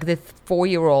kids, like the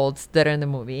 4-year-olds that are in the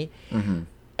movie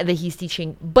that he's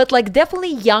teaching, but like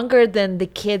definitely younger than the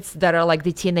kids that are like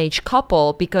the teenage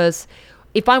couple. Because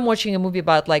if I'm watching a movie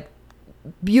about like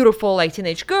beautiful like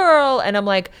teenage girl and I'm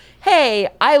like, hey,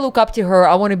 I look up to her,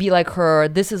 I want to be like her,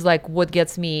 this is like what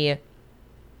gets me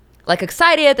like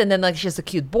excited. And then like she has a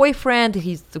cute boyfriend,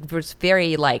 he's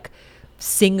very like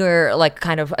singer, like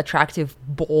kind of attractive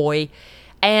boy,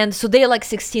 and so they're like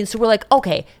 16, so we're like,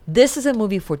 okay, this is a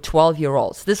movie for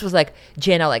 12-year-olds. This was like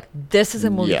Jenna, like this is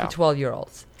a movie Yeah. for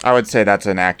 12-year-olds. I would say that's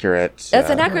an accurate. That's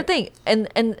an accurate thing. And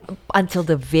until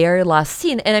the very last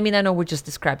scene, and I mean, I know we just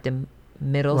described the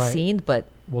middle Right. scene, but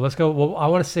well, let's go. Well, I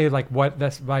want to say like what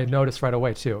I noticed right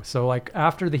away too. So like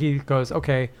after he goes,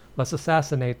 okay, let's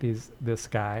assassinate this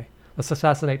guy. Let's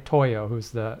assassinate Toyo,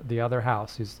 who's the other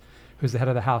house, who's the head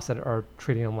of the house that are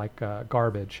treating him like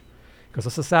garbage. Because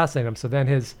let's assassinate him. So then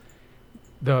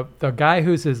the guy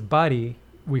who's his buddy,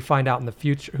 we find out in the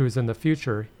future, who's in the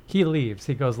future, he leaves.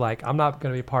 He goes like, I'm not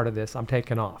going to be part of this. I'm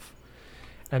taking off.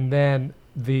 And then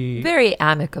very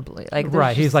amicably, like there's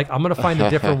right. He's just- like, I'm going to find a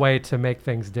different way to make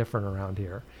things different around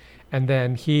here. And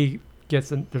then he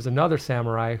gets in, there's another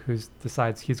samurai who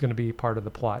decides he's going to be part of the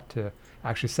plot to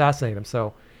actually assassinate him.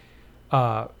 So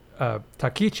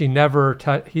Takichi never,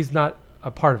 he's not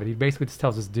a part of it. He basically just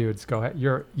tells his dudes, go ahead,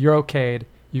 you're okayed,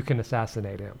 you can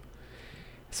assassinate him.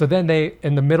 So then they,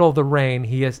 in the middle of the rain,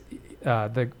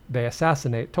 they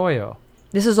assassinate Toyo.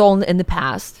 This is all in the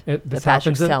past. This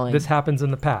Patrick's happens. telling. This happens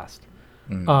in the past.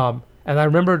 And I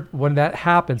remember when that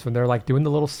happens, when they're like doing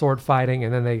the little sword fighting,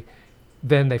 and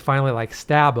then they finally like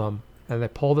stab him, and they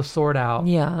pull the sword out.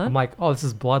 Yeah. I'm like, oh, this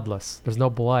is bloodless. There's no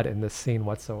blood in this scene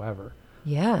whatsoever.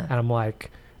 Yeah. And I'm like,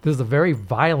 this is a very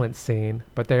violent scene,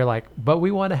 but they're like, but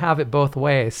we want to have it both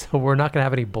ways, so we're not gonna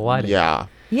have any blood. Yeah.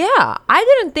 Yeah. I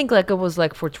didn't think like it was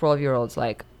like for 12-year-olds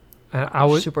like And I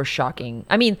was super shocking.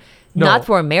 I mean, No. not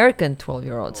for American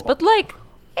 12-year-olds, but like,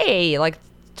 hey, like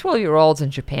 12-year-olds in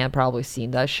Japan probably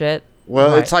seen that shit.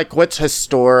 Well, Right. it's like what's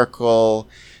historical.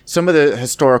 Some of the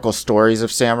historical stories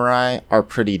of samurai are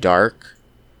pretty dark.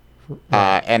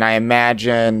 And I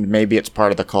imagine maybe it's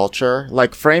part of the culture.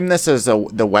 Like, frame this as the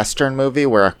Western movie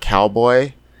where a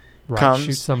cowboy comes.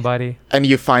 shoot somebody. And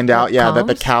you find out, that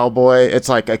the comes? cowboy, it's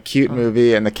like a cute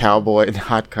movie, and the cowboy,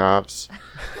 not cops.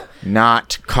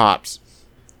 Not cops.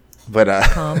 But,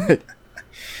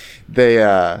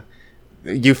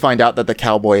 you find out that the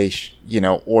cowboy,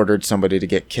 ordered somebody to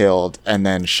get killed and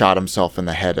then shot himself in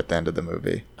the head at the end of the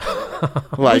movie.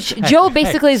 Like, Joe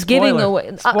basically is giving spoiler-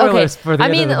 away. spoilers for the I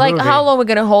end of mean, the like, movie. how long are we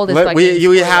gonna hold this? fucking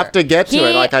you spoiler? have to get to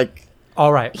it. He- Like,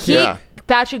 All right. Yeah.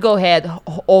 Patrick, go ahead,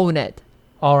 own it.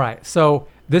 All right. So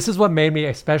this is what made me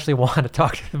especially want to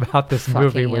talk about this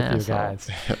movie Fucking with asshole. you guys,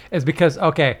 is because we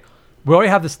already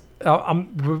have this.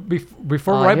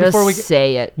 Before Oh, right just before we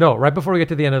say it. right before we get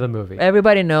to the end of the movie,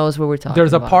 Everybody knows what we're talking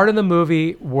there's a about. part in the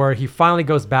movie where he finally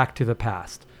goes back to the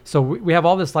past. So we have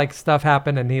all this like stuff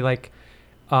happen, and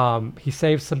he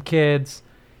saves some kids.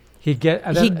 He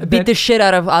beat the shit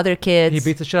out of other kids. He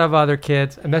beats the shit out of other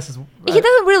kids, and this is He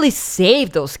doesn't really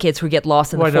save those kids who get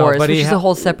lost in the Well, no, forest, but which he is a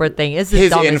whole separate thing. It's the his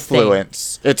dumbest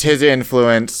influence. It's his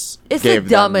influence. thing. It's the gave them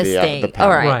dumbest the thing.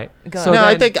 power. All right. Right. Go So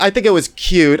ahead. No, then- I think it was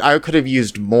cute. I could have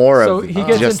used more so of he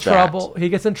gets in just that. trouble. He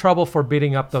gets in trouble for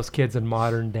beating up those kids in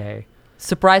modern day.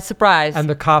 Surprise, surprise. And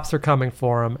the cops are coming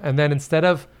for him. And then instead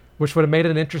of, which would have made it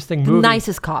an interesting the movie,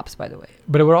 nicest cops, by the way.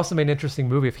 but it would also make an interesting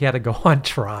movie if he had to go on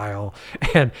trial.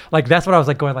 And like, that's what I was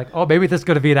like going like, oh, maybe this is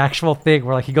going to be an actual thing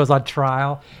where like he goes on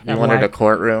trial. You and, wanted a like,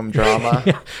 courtroom drama.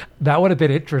 yeah, that would have been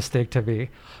interesting to me.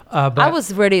 But I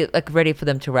was ready for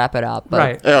them to wrap it up. But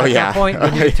right. Oh At yeah. that point,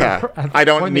 they need to- Yeah. at that I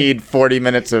don't point, they- need 40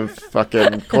 minutes of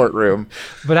fucking courtroom.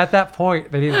 But at that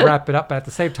point, they didn't wrap it up. But at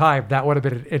the same time, that would have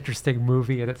been an interesting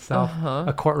movie in itself.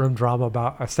 A courtroom drama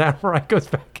about a samurai goes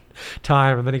back in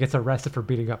time and then he gets arrested for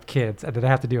beating up kids. And then they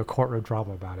have to do a courtroom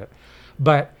drama about it.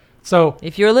 But so,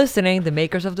 if you're listening, the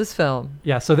makers of this film,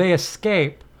 yeah, so they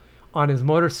escape on his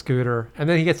motor scooter. And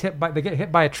then they get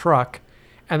hit by a truck.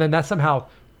 And then that somehow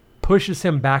pushes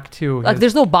him back to like, his,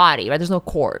 there's no body, right? There's no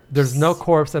corpse. there's no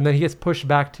corpse. And then he gets pushed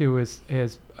back to his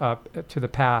to the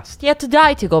past. He had to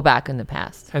die to go back in the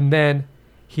past. And then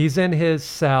he's in his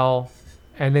cell,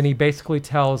 and then he basically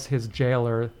tells his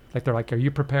jailer, like, they're like, are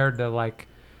you prepared to like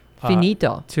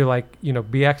Finito. to like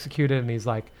be executed? And he's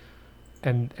like,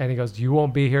 and he goes, you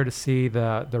won't be here to see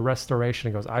the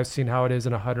restoration. He goes, I've seen how it is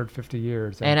in 150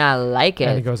 years. And I like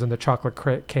and he it. goes, and the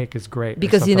chocolate cake is great. or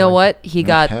Because you something know like what? He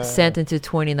got sent into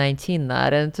 2019,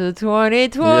 not into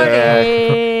 2020.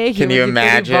 Yeah. He Can would you be pretty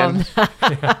imagine?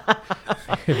 bummed. that.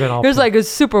 He's been all It was like, it's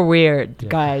super weird, Yeah.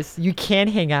 guys. You can't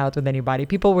hang out with anybody.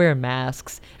 People wear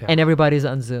masks, Yeah. and everybody's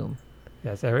on Zoom.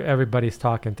 yes, everybody's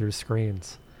talking through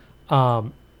screens.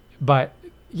 But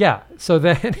yeah, so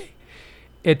then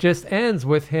it just ends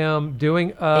with him doing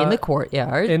in the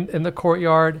courtyard. in the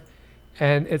courtyard,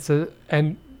 and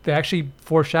and they actually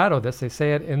foreshadow this. They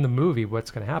say it in the movie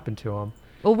what's going to happen to him.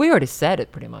 well, we already said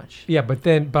it pretty much. Yeah, but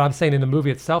I'm saying in the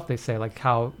movie itself they say like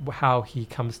how he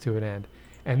comes to an end,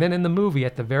 and then in the movie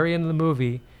at the very end of the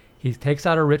movie he takes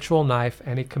out a ritual knife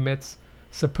and he commits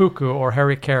seppuku or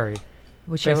harikari,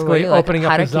 Whichever basically way, like opening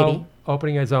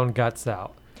harakiri. his own guts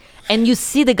out. And you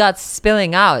see the guts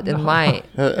spilling out in my...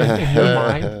 In your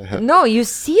mind, No, you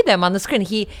see them on the screen.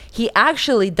 He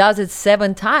actually does it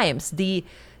 7 times. The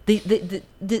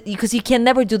because he can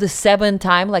never do the 7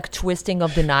 time like twisting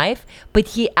of the knife, but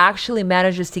he actually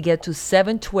manages to get to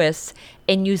 7 twists,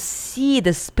 and you see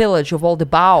the spillage of all the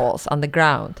bowels on the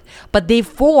ground, but they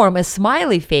form a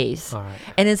smiley face. All right.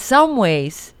 And in some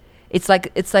ways it's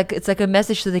like a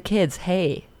message to the kids.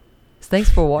 Hey, thanks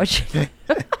for watching.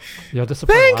 You'll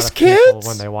disappoint Thanks, a lot of people kids.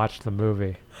 when they watch the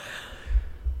movie.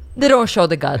 They don't show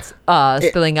the guts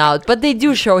spilling out, but they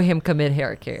do show him commit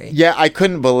harakiri. Yeah, I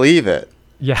couldn't believe it.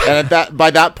 Yeah. And by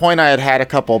that point, I had a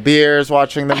couple beers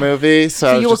watching the movie, so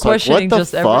I was you were just like, questioning "What the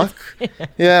just fuck?"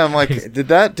 Yeah, I'm like,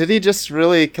 did he just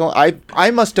really kill? I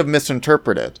must have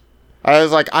misinterpreted. I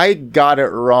was like, I got it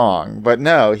wrong, but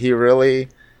no, he really.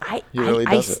 I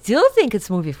does it. still think it's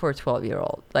a movie for a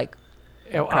 12-year-old. Like,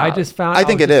 I just found. I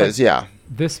think was it just is. like, Yeah.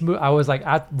 This I was like,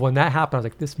 when that happened, I was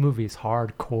like, this movie is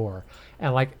hardcore,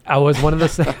 and like I was one of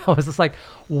the. I was just like,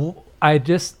 I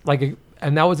just like.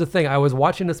 And that was the thing. I was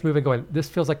watching this movie going, this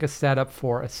feels like a setup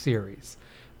for a series.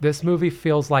 This movie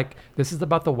feels like this is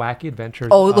about the wacky adventures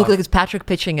oh, it looked like it's Patrick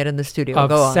pitching it in the studio. of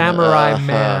Go on. Samurai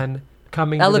Man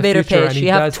coming Elevator to the future. pitch. And he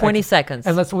You have does, 20 like, seconds.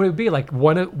 And that's what it would be. Like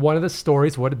one of the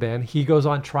stories would have been he goes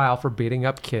on trial for beating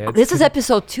up kids. This is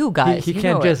episode 2, guys. He You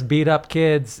can't know it. just beat up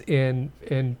kids in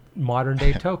modern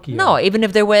day Tokyo. No, even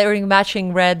if they're wearing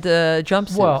matching red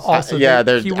jumpsuits. Well, also Yeah,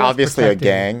 they- there's he was obviously a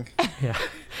protecting- gang. Yeah.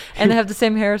 and they have the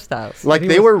same hairstyles. Like he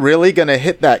they was- were really gonna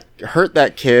hurt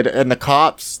that kid, and the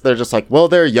cops, they're just like, well,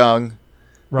 they're young.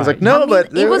 I was Right. like, no, I mean, but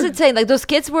it they're- was insane. Like those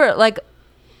kids were like,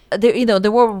 they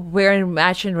were wearing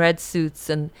matching red suits,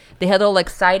 and they had all like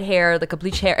side hair, like a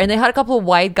bleach hair, and they had a couple of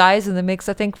white guys in the mix.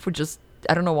 I think for just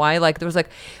I don't know why. Like there was like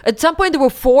at some point there were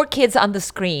 4 kids on the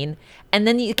screen, and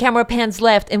then the camera pans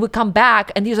left and would come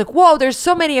back, and he's like, "Whoa, there's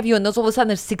so many of you!" And there's all of a sudden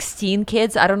there's 16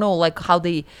 kids. I don't know like how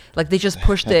they just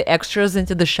pushed the extras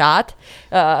into the shot.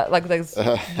 Like that's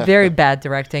very bad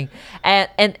directing,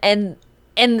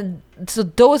 and so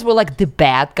those were like the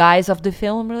bad guys of the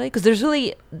film, really, because there's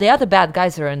really the other bad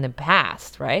guys are in the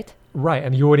past, right? Right,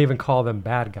 and you wouldn't even call them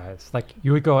bad guys. Like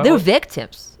you would go, They're "Oh,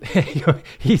 victims.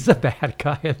 he's a bad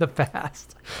guy in the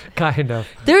past," kind of.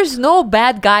 There's no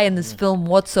bad guy in this film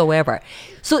whatsoever.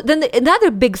 So then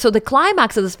the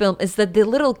climax of this film is that the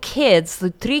little kids, the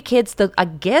 3 kids that I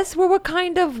guess we were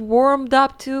kind of warmed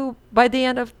up to by the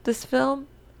end of this film.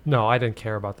 No, I didn't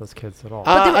care about those kids at all.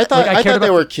 I thought I cared they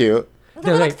about- were cute.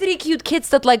 There were like like- 3 cute kids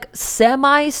that like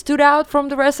semi stood out from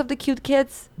the rest of the cute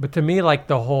kids. But to me, like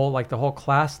the whole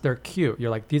class, they're cute.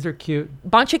 You're like, these are cute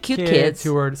Bunch of cute kids.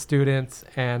 who are students,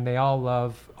 and they all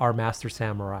love our master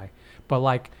samurai. But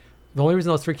like, the only reason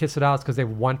those 3 kids stood out is because they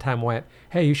one time went,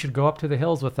 "Hey, you should go up to the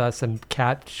hills with us and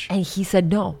catch." And he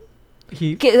said no.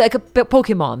 He Like a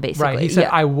Pokemon, basically. right. He said, Yeah.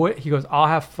 "I would." He goes,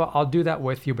 I'll do that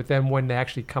with you." But then when they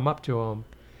actually come up to him,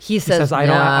 He he says, "I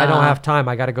 "Nah." don't have time.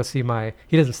 I got to go see my."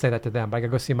 He doesn't say that to them, but I got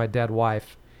to go see my dead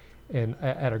wife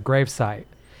at a gravesite.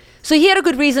 So he had a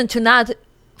good reason to not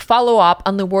follow up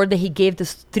on the word that he gave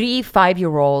this 3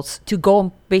 5-year-olds to go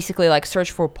and basically like search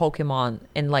for Pokemon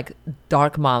in like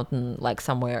Dark Mountain, like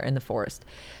somewhere in the forest.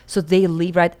 So they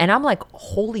leave, right? And I'm like,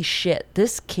 holy shit,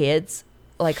 this kid's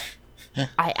like,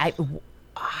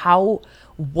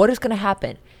 what is gonna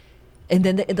happen? And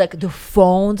then the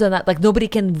phones and that, like nobody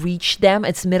can reach them.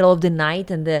 It's middle of the night,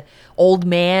 and the old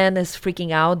man is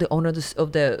freaking out. The owner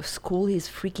of the school, he's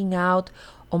freaking out.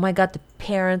 Oh my God, the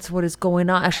parents, what is going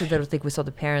on? Actually, I don't think we saw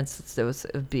the parents. It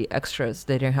would be extras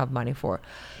they didn't have money for.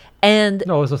 And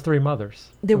No, it was those 3 mothers.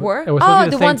 they were? It was supposed to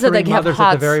be the same ones that 3 like have mothers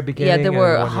hot. at the very beginning. Yeah, they and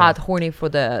were one hot, year. horny for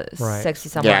the Right. sexy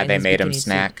samurai. Yeah, in they his made him bikini suit.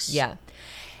 snacks. Yeah.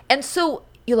 And so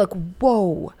you're like,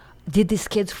 whoa. Did these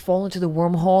kids fall into the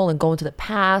wormhole and go into the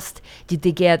past? Did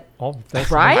they get Oh, that's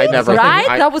right? I never- right?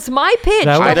 I- That was my pitch.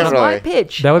 That That, I was didn't my really-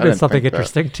 pitch. That would I have been didn't something think that.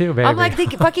 interesting too, maybe. I'm like, they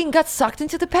fucking got sucked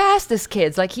into the past, this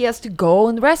kids. Like, he has to go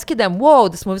and rescue them. Whoa,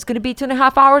 this movie's going to be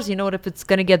 2.5 hours. You know what? If it's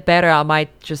going to get better, I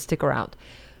might just stick around.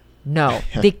 No.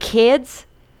 The kids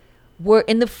were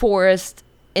in the forest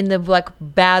in the, like,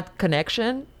 bad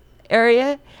connection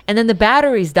area. And then the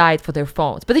batteries died for their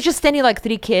phones. But they're just standing like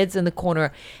 3 kids in the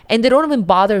corner. And they don't even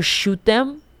bother shoot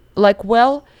them. Like,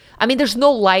 well, I mean, there's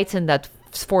no lights in that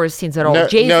forest scenes at all. No,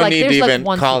 Jay's no like, need there's to like even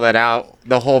one call scene. that out.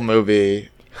 The whole movie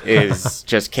is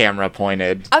just camera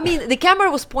pointed. I mean, the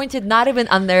camera was pointed not even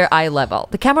on their eye level.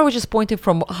 The camera was just pointed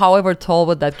from however tall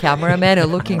was that cameraman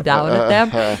and looking down at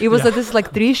them. It was like this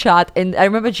like 3 shot, and I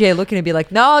remember Jay looking and be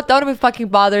like, "No, don't even fucking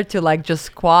bother to like just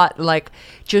squat, like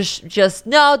just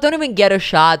no, don't even get a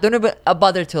shot. Don't even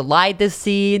bother to light this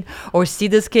scene or see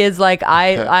this kid's like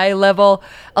eye level.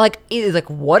 Like it's like,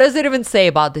 what does it even say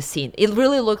about the scene? It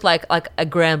really looked like a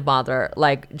grandmother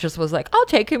like just was like, I'll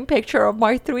take a picture of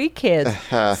my 3 kids.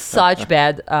 such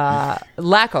bad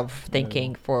lack of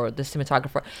thinking for the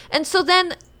cinematographer. And so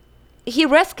then he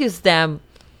rescues them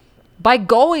by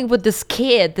going with this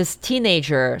kid, this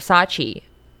teenager, Sachi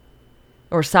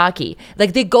or Saki.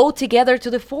 Like they go together to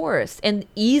the forest and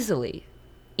easily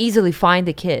find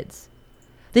the kids.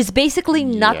 There's basically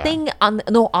nothing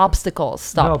no obstacles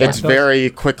stop them. It's very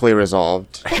quickly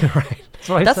resolved. Right.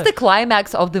 What I That's said. the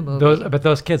climax of the movie. But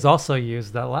those kids also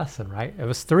used that lesson, right? It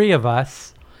was 3 of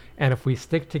us, and if we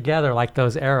stick together like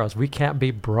those arrows, we can't be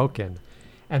broken.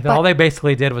 And then all they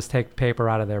basically did was take paper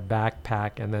out of their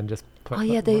backpack and then just put. Oh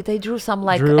yeah, they drew some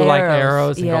like drew arrows. like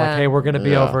arrows and go like, "Hey, we're gonna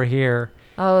be Yeah. over here."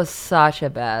 Oh, such a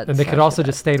bad. And they could also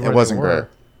just stayed where It wasn't they were, great.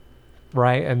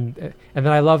 right? And then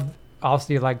I love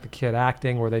also like the kid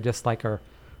acting where they just like are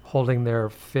holding their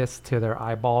fists to their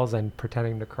eyeballs and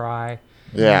pretending to cry.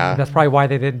 Yeah. That's probably why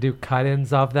they didn't do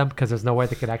cut-ins of them, because there's no way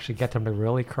they could actually get them to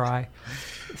really cry.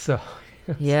 So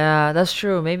Yeah, that's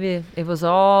true. Maybe it was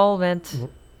all meant.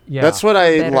 yeah, That's what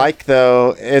I Better. like,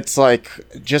 though. It's like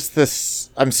just this.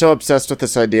 I'm so obsessed with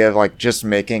this idea of like just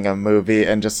making a movie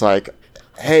and just like,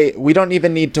 hey, we don't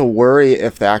even need to worry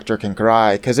if the actor can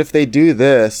cry, because if they do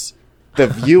this, the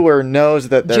viewer knows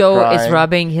that they're Joe crying. is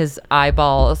rubbing his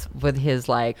eyeballs with his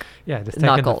like. yeah, just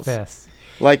taking knuckles. the fist.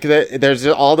 Like there's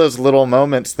all those little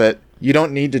moments that you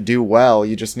don't need to do well.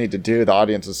 You just need to do. The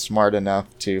audience is smart enough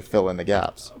to fill in the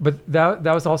gaps. But that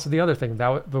was also the other thing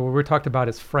that we talked about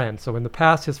his friend. So in the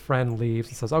past, his friend leaves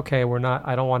and says, "Okay,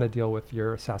 I don't want to deal with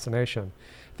your assassination."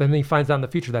 Then he finds out in the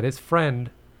future that his friend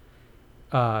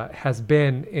has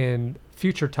been in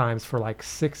future times for like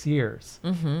 6 years.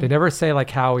 They never say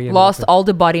like how he ended up Lost in- all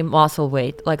the body muscle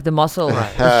weight, like the muscle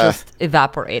is just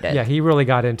evaporated. Yeah, he really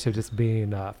got into just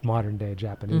being a modern day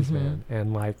Japanese man,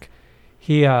 and like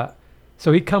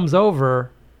so he comes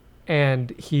over,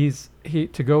 and he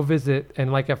to go visit,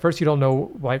 and like at first you don't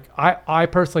know, like I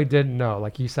personally didn't know,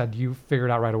 like you said, you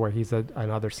figured out right away he's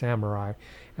another samurai,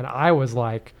 and I was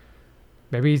like,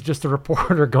 maybe he's just a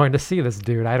reporter going to see this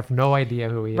dude. I have no idea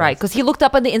who he Right, is. because he looked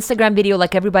up on the Instagram video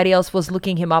like everybody else was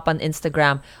looking him up on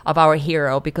Instagram of our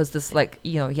hero, because this like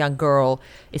young girl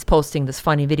is posting this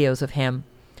funny videos of him,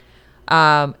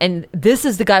 and this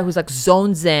is the guy who's like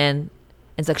zones in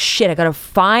and it's like, shit, I gotta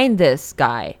find this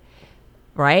guy,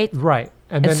 right? Right.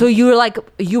 And then, so you're like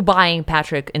buying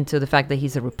Patrick into the fact that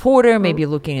he's a reporter, maybe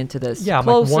looking into this yeah, I'm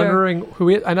closer. like wondering who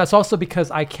he is. And that's also because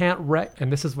I can't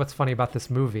and this is what's funny about this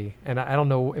movie, and I don't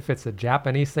know if it's a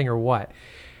Japanese thing or what.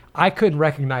 I couldn't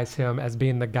recognize him as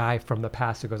being the guy from the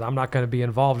past who goes, I'm not going to be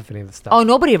involved with any of this stuff. Oh,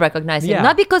 nobody recognized him. Yeah.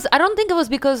 Not because I don't think it was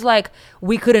because like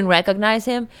we couldn't recognize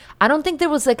him. I don't think there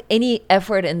was like any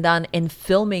effort done in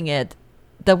filming it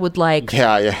that would like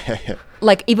Yeah.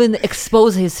 like even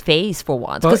expose his face for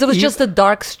once, because But it was he- just a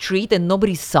dark street and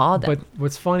nobody saw them. But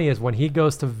what's funny is when he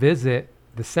goes to visit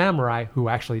the samurai who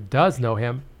actually does know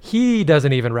him, he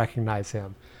doesn't even recognize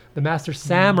him. The master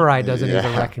samurai doesn't even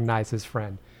Yeah. recognize his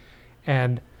friend.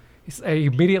 And he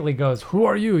immediately goes, "Who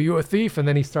are you? You a thief?" And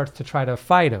then he starts to try to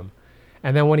fight him.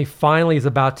 And then when he finally is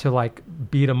about to like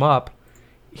beat him up,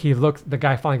 the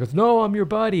guy finally goes, "No, I'm your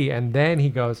buddy." And then he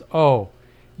goes, "Oh,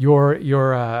 you're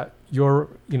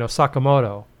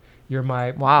Sakamoto. You're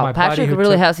my wow, my buddy Patrick who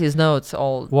really took-" has his notes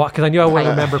all. Well, because I knew I wouldn't Tight.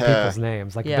 remember people's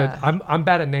names. Like, Yeah. I'm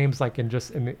bad at names, like in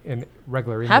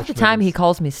regular English Half the time he movies.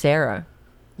 calls me Sarah.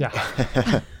 Yeah.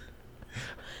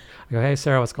 I go, "Hey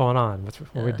Sarah, what's going on? What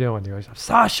are we doing?" He goes,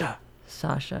 "Sasha."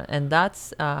 Sasha, and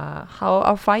that's how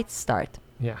our fights start.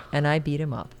 Yeah. And I beat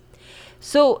him up.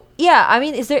 So yeah, I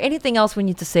mean, is there anything else we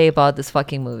need to say about this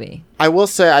fucking movie? I will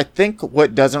say, I think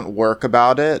what doesn't work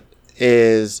about it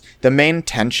is the main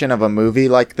tension of a movie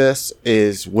like this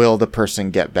is, will the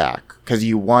person get back? Because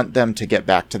you want them to get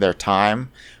back to their time,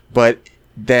 but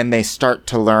then they start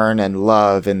to learn and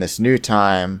love in this new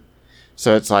time.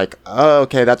 So it's like, oh,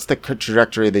 okay, that's the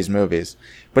trajectory of these movies.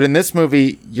 But in this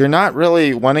movie, you're not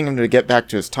really wanting him to get back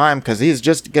to his time, because he's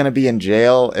just going to be in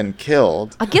jail and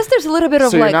killed. I guess there's a little bit of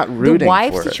So you're like not the rooting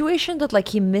wife for it. situation that like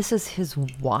he misses his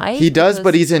wife. He does, because-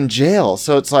 but he's in jail.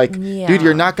 So it's like, Yeah. dude,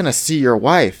 you're not going to see your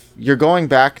wife. You're going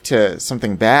back to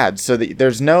something bad. So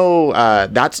there's no,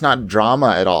 that's not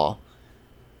drama at all.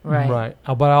 right.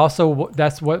 But I also,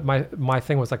 that's what my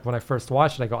thing was like when I first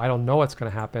watched it. I go, I don't know what's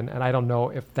going to happen, and I don't know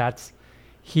if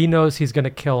he knows he's going to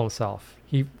kill himself.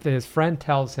 His friend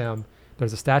tells him,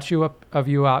 "There's a statue of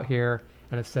you out here,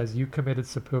 and it says you committed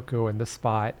seppuku in this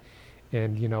spot,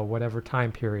 in whatever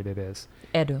time period it is."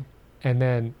 Edu. And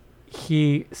then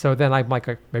so then I'm like,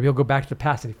 maybe he'll go back to the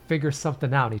past and he figures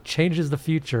something out and he changes the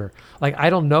future. Like, I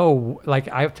don't know. Like,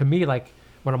 to me, like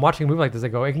when I'm watching a movie like this, I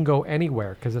go, it can go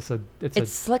anywhere, because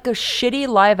It's like a shitty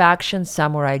live action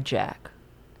Samurai Jack.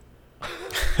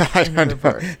 I in don't know.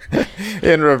 reverse.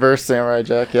 In reverse, Samurai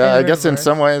Jack. Yeah, In I guess in reverse.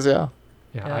 some ways, yeah.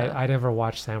 Yeah, Yeah. I never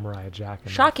watched Samurai Jack. in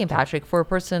that. Shocking, Patrick, for a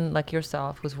person like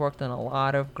yourself who's worked on a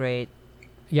lot of great.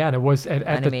 Yeah, and it was at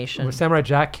Animation. when Samurai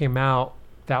Jack came out.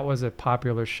 That was a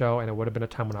popular show, and it would have been a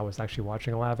time when I was actually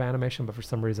watching a lot of animation, but for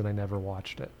some reason I never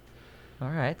watched it. All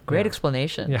right, great Yeah.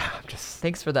 explanation. Yeah, I'm just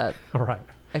Thanks for that all right.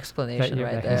 explanation That,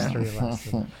 right that there. history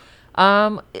lesson.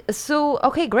 So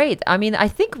okay, great. I mean, I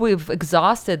think we've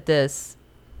exhausted this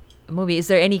movie. Is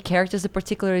there any characters that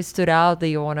particularly stood out that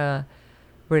you want to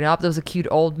bring up? There was a cute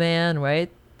old man, right?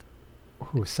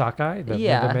 Who, Sakai, the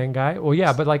Yeah. main guy? Well,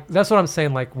 yeah, but like that's what I'm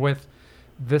saying. Like with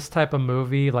this type of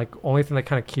movie, like only thing that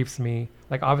kind of keeps me,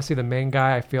 like obviously the main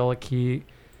guy, I feel like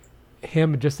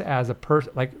him just as a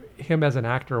person, like him as an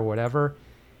actor or whatever,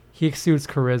 he exudes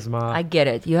charisma. I get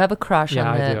it. You have a crush Yeah,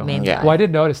 on I the do. main Yeah. guy. Well, I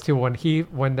did notice too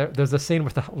when there's a scene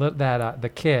with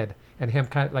the kid and him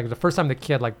kind of like the first time the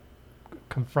kid like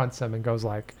confronts him and goes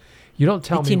like, "You don't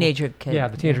tell The me." teenager kid. Yeah,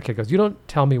 the teenager kid goes, "You don't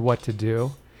tell me what to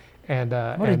do," and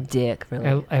What a dick,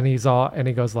 really. and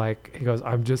he goes,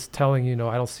 "I'm just telling you,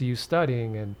 I don't see you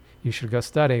studying, and you should go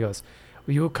study." He goes,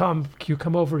 well, you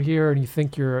come over here and you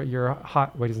think you're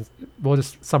hot. Wait, we'll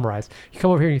just summarize. You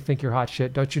come over here and you think you're hot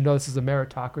shit. Don't you know this is a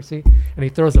meritocracy? And he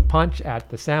throws a punch at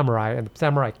the samurai, and the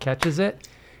samurai catches it,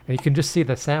 and you can just see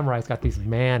the samurai's got these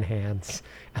man hands,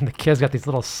 and the kid's got these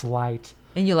little slight.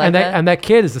 and you like and that? and that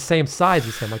kid is the same size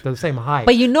as him, like they're the same height.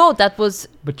 But you know that was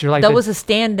But you're like that was a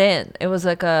stand-in. It was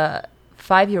like a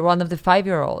one of the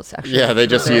 5-year-olds actually. Yeah, they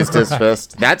just used his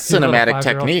fist. That's his little cinematic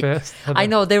 5-year-old technique. fist. I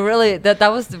know they really that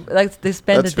was like they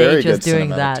spent That's the day very just good doing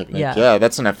cinematic that. technique. Yeah. Yeah,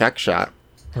 that's an effect shot.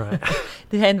 Right.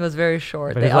 The hand was very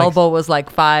short. But The it's like- elbow was like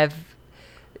 5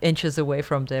 inches away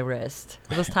from the wrist.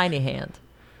 It was tiny hand.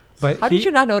 But How did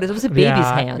you not notice? It was a baby's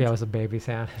yeah, hand. Yeah, it was a baby's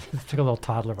hand. It took a little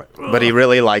toddler, but But he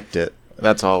really liked it.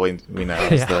 That's all we know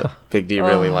is Yeah. that Big D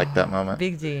really Oh, liked that moment.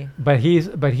 Big D.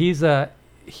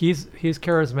 he's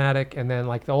charismatic, and then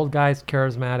like the old guy's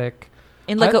charismatic.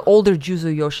 In like I- an older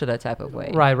Juzo Yoshida type of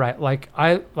way. Right. Like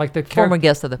I like the Former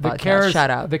guest of the podcast. charas- Shout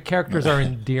out. The characters are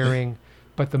endearing,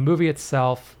 but the movie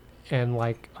itself, and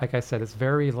like I said, it's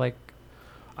very like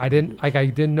I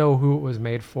didn't know who it was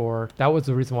made for. That was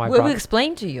the reason why I We brought.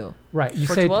 explained to you. Right. You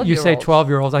For say 12-year-olds.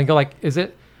 12-year-olds. I go like, is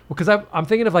it? Because I'm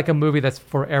thinking of like a movie that's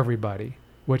for everybody,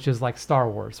 which is like Star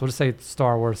Wars. We'll just say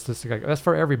Star Wars. Just like, that's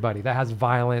for everybody. That has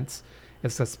violence.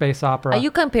 It's a space opera. Are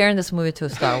you comparing this movie to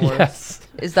Star Wars? Yes.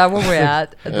 Is that where we're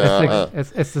at?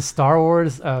 It's the Star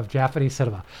Wars of Japanese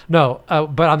cinema. No,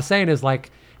 but I'm saying is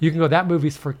like you can go, that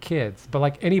movie's for kids, but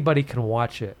like anybody can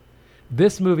watch it.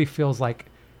 This movie feels like,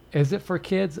 is it for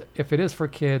kids? If it is for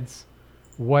kids,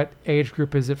 what age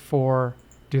group is it for?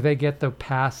 Do they get the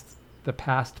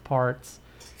past parts?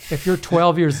 If you're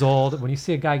 12 years old, when you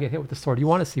see a guy get hit with a sword, you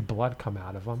want to see blood come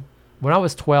out of him. When I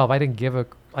was 12, I didn't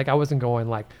I wasn't going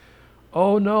like,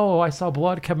 oh no, I saw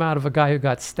blood come out of a guy who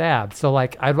got stabbed. So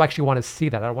like, I'd actually want to see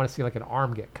that. I want to see like an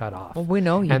arm get cut off. Well, we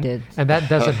know you and, did. And that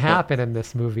doesn't happen in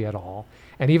this movie at all.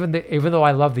 And even though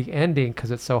I love the ending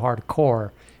because it's so hardcore,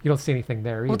 you don't see anything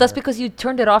there either. Well, that's because you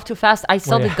turned it off too fast. I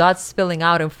saw Well, the yeah. guts spilling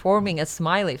out and forming a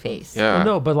smiley face. Yeah. Well,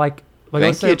 no, but like Thank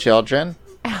let's you, say, children.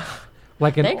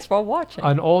 like Thanks for watching.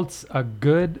 a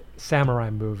good samurai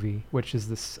movie, which is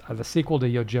the sequel to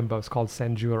Yojimbo, is called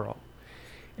Sanjuro.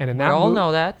 And in We that all mo-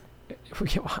 know that.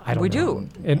 I don't We know.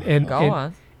 do. Go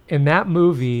on. In that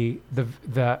movie,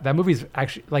 that movie's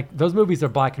actually like those movies are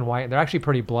black and white, and they're actually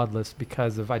pretty bloodless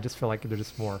because of I just feel like they're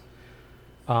just more.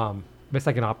 It's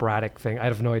like an operatic thing. I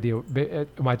have no idea.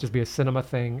 It might just be a cinema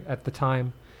thing at the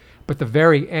time, but the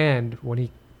very end,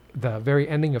 the very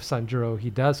ending of Sanjuro, he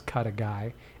does cut a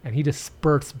guy, and he just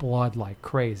spurts blood like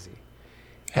crazy,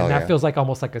 Hell and that yeah. feels like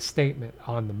almost like a statement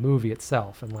on the movie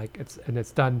itself, and like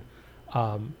it's done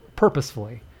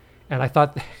purposefully. And I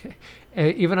thought,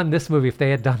 even on this movie, if they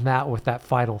had done that with that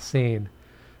final scene,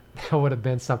 that would have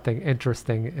been something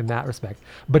interesting in that respect.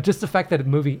 But just the fact that the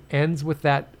movie ends with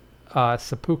that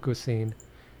seppuku scene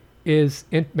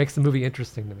makes the movie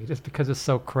interesting to me, just because it's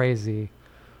so crazy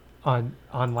on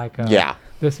like a Yeah.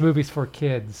 this movie's for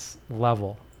kids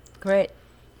level. Great.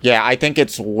 Yeah, I think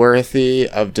it's worthy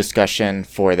of discussion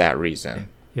for that reason.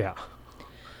 Yeah.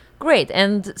 Great.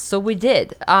 And so we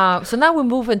did. So now we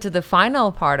move into the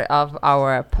final part of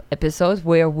our episode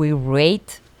where we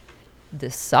rate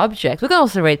the subject. We can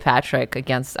also rate Patrick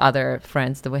against other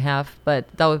friends that we have, but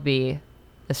that would be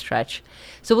a stretch.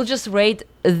 So we'll just rate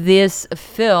this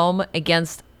film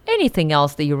against anything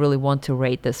else that you really want to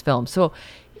rate this film. So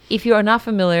if you are not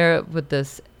familiar with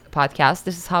this podcast,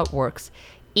 this is how it works.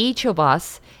 Each of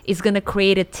us is going to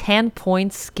create a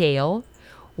 10-point scale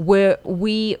where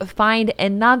we find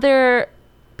another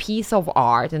piece of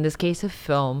art, in this case of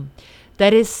film,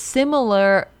 that is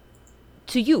similar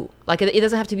to you. Like it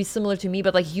doesn't have to be similar to me,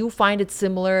 but like you find it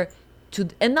similar to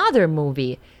another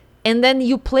movie. And then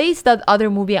you place that other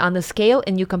movie on the scale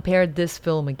and you compare this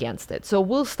film against it. So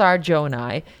we'll start, Joe and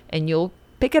I, and you'll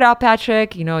pick it up,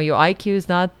 Patrick. You know, your IQ is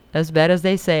not as bad as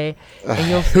they say. And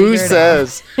you'll Who figure it out.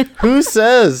 says? Who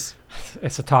says?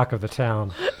 It's the talk of the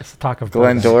town. It's the talk of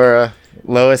Glendora.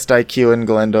 Lowest IQ in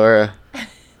Glendora.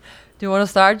 Do you want to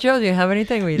start, Joe? Do you have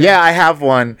anything? Yeah, I have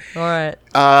one. All right.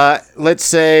 Let's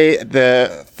say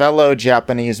the fellow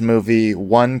Japanese movie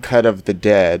One Cut of the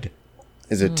Dead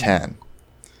is a 10.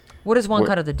 What is One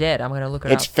Cut of the Dead? I'm going to look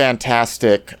it It's up.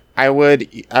 fantastic. I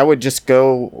would just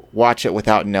go watch it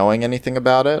without knowing anything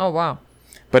about it. Oh, wow.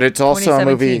 But it's also a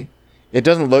 2017. movie. It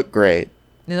doesn't look great,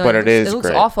 You know, but it it looks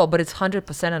great. awful, but it's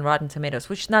 100% on Rotten Tomatoes,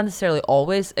 which is not necessarily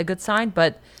always a good sign,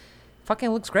 but fucking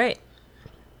looks great.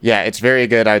 Yeah, it's very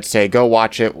good. I'd say go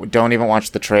watch it. Don't even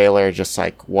watch the trailer. Just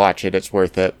like watch it. It's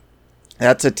worth it.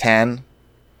 That's a 10.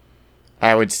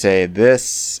 I would say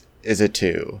this is a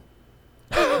 2.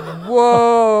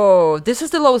 Whoa. This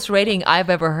is the lowest rating I've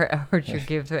ever heard you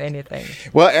give to anything.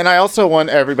 Well, and I also want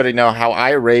everybody to know how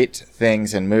I rate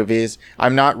things in movies.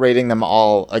 I'm not rating them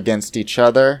all against each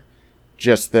other.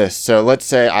 Just this. So let's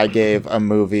say I gave a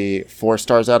movie 4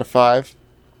 stars out of 5,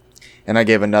 and I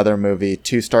gave another movie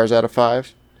 2 stars out of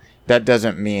 5. That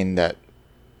doesn't mean that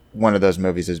one of those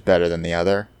movies is better than the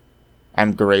other.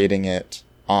 I'm grading it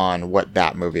on what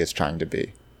that movie is trying to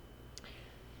be.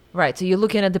 Right. So you're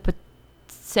looking at the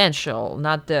potential,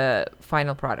 not the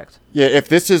final product. Yeah, if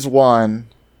this is 1,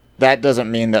 that doesn't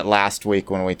mean that last week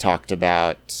when we talked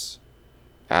about,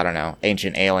 I don't know,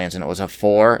 Ancient Aliens and it was a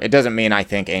 4, it doesn't mean I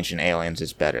think Ancient Aliens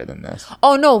is better than this.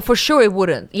 Oh, no, for sure it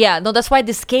wouldn't. Yeah, no, that's why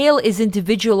the scale is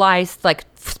individualized, like,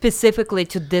 specifically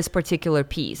to this particular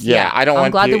piece. Yeah, I don't I'm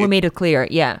want glad you- that we made it clear.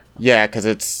 Yeah. Yeah, because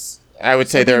it's, I would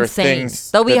say there are Insane.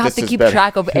 things That we that have this to is keep better.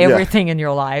 track of Yeah. everything in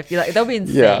your life. That would be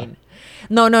insane. Yeah.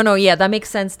 No. Yeah, that makes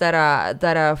sense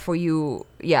that for you,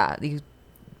 yeah.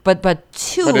 But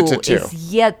 2 But it's a 2.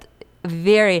 is yet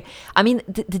very, I mean,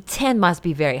 the 10 must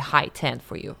be very high 10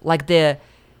 for you. Like the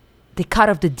Cut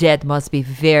of the Dead must be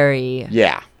very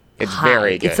Yeah, it's high.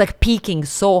 very good. It's like peaking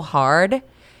so hard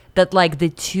that like the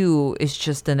 2 is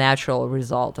just the natural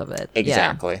result of it. Yeah.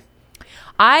 Exactly.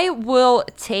 I will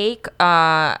take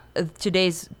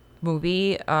today's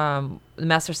movie, The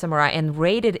Master Samurai, and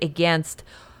rate it against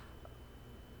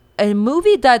a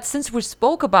movie that, since we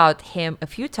spoke about him a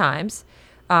few times,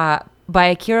 by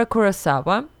Akira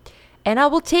Kurosawa. And I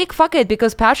will take, fuck it,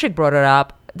 because Patrick brought it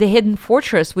up, The Hidden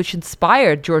Fortress, which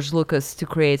inspired George Lucas to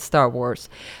create Star Wars.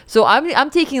 So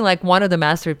I'm taking like one of the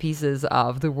masterpieces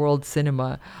of the world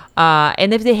cinema.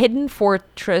 And if The Hidden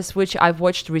Fortress, which I've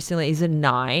watched recently, is a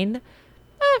 9,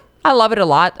 I love it a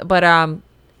lot. But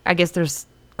I guess there's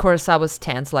Kurosawa's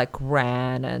 10s like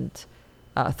Ran and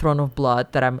Throne of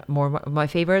Blood that are more of my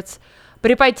favorites.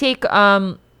 But if I take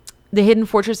The Hidden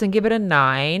Fortress and give it a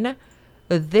 9,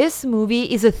 this movie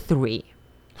is a 3.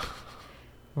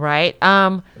 Right?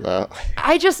 Well,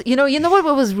 I just, you know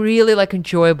what was really like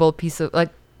enjoyable piece of like,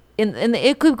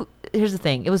 it could, here's the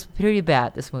thing, it was pretty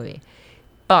bad, this movie,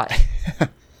 but it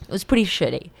was pretty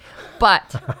shitty.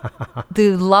 But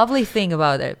the lovely thing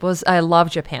about it was I love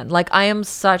Japan. Like, I am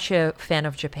such a fan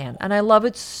of Japan, and I love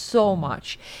it so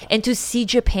much. And to see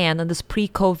Japan in this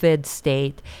pre-COVID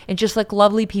state, and just like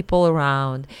lovely people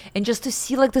around, and just to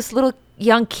see like this little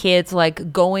young kids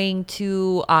like going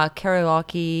to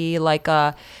karaoke, like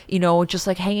you know, just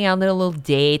like hanging out on a little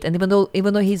date. And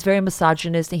even though he's very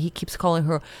misogynist and he keeps calling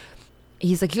her,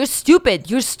 he's like, you're stupid,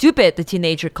 the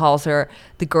teenager calls her,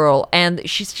 the girl, and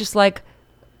she's just like,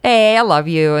 hey, I love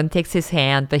you, and takes his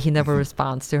hand, but he never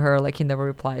responds to her, like he never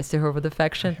replies to her with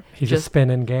affection. He's just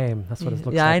spinning game. That's what it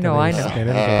looks Yeah, like. I know, to me. I He's know. spinning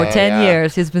For game. 10 yeah.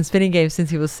 years, he's been spinning games since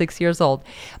he was 6 years old.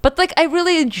 But like, I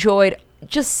really enjoyed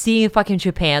just seeing fucking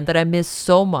Japan that I miss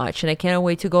so much, and I can't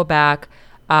wait to go back.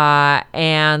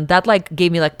 And that like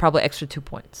gave me like probably extra 2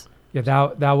 points.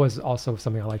 Yeah, that was also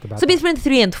something I liked about So that. between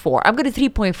 3 and 4, I'm going to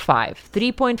 3.5.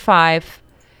 3.5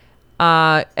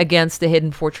 against The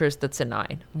Hidden Fortress, that's a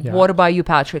 9. Yeah. What about you,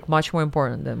 Patrick? Much more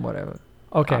important than whatever.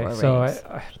 Okay, our so ratings.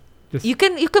 just, You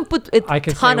can put a I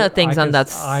can ton say, of things I on can-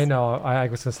 that. I know. I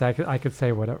was gonna say I could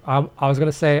say whatever. I was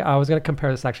gonna say I was gonna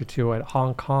compare this actually to a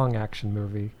Hong Kong action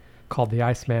movie called The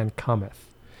Iceman Cometh.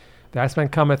 The Iceman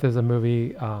Cometh is a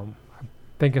movie. I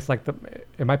think it's like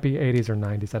it might be 80s or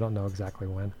 90s. I don't know exactly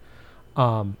when.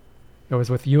 It was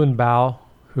with Yuen Bao,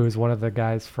 who's one of the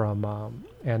guys from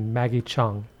and Maggie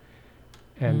Chung.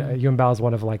 And Yuen Bao is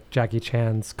one of like Jackie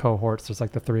Chan's cohorts. There's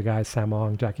like the 3 guys: Sammo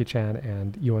Hung, Jackie Chan,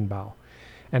 and Yuen Bao.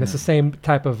 and it's the same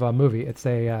type of movie.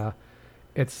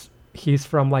 He's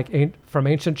from from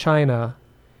ancient China,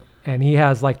 and he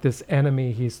has like this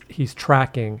enemy he's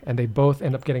tracking, and they both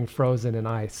end up getting frozen in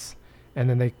ice, and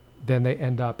then they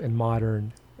end up in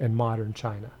modern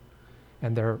China,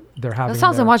 and they're having That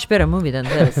sounds a much better movie than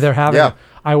this. they're having Yeah.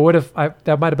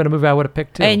 that might have been a movie I would have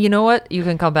picked too. And you know what? You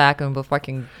can come back and we'll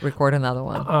fucking record another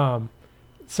one.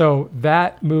 So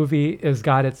that movie has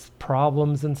got its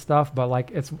problems and stuff, but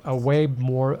like it's a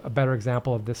better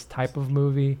example of this type of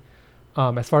movie.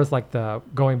 As far as like the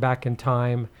going back in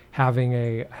time, having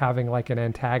like an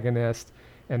antagonist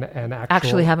and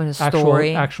Actually having a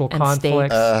story actual and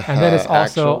conflict, stakes. and then it's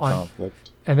also Actual on,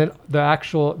 conflict. and then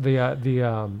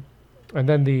and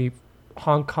then the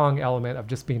Hong Kong element of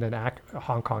just being a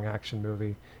Hong Kong action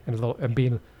movie and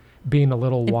being a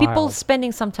little And wild. people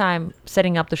spending some time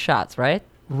setting up the shots, right?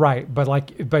 Right, but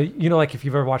you know, like if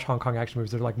you've ever watched Hong Kong action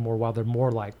movies, they're like more wild. They're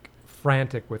more like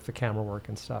frantic with the camera work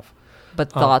and stuff.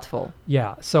 But thoughtful.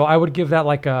 Yeah, so I would give that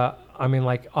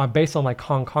based on like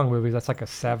Hong Kong movies, that's like a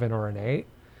 7 or an 8.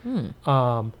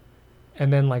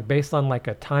 And then like based on like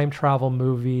a time travel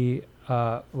movie,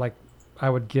 like I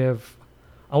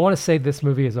want to say this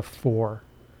movie is a 4.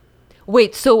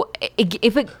 Wait, so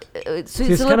if it, so it's a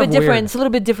it's little kind bit of different. weird. It's a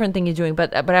little bit different thing you're doing,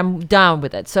 but I'm down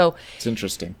with it. So It's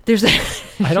interesting. there's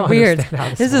I don't weird. understand how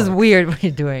This this is works. weird what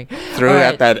you're doing. Threw All it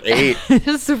right. at that 8.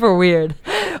 It's super weird.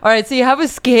 All right, so you have a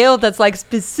scale that's like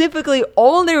specifically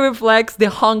only reflects the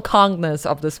Hong Kongness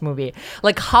of this movie,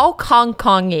 like how Hong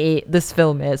Kong-y this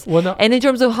film is. Well, no- And in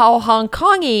terms of how Hong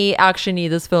Kong-y action-y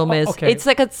this film is, okay. it's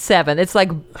like a 7. It's like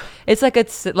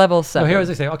level 7. So here, as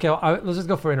I say, okay, let's just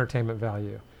go for entertainment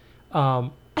value.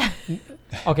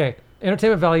 Okay,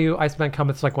 entertainment value. Ice Man Come.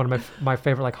 It's like one of my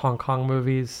favorite like Hong Kong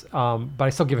movies. But I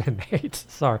still give it an 8.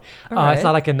 Sorry, Alright. it's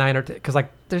not like a 9 or 10 because like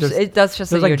That's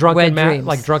just there's like like Drunken dreams.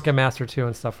 like Drunken Master 2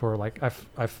 and stuff where like I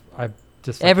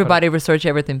just like, Everybody research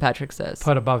everything Patrick says.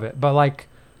 put above it, but like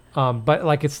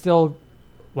it's still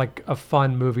like a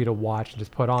fun movie to watch and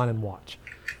just put on and watch.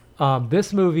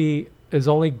 This movie is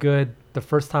only good the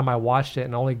first time I watched it,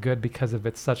 and only good because of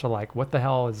it's such a like what the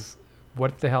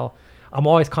hell. I'm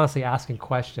always constantly asking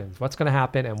questions. What's going to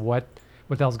happen and what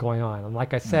the hell's going on? And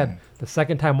like I said, the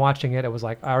second time watching it, it was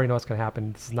like, I already know what's going to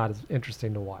happen. This is not as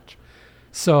interesting to watch.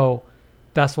 So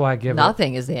that's why I give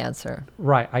Nothing is the answer.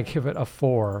 Right. I give it a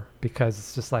 4 because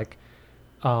it's just like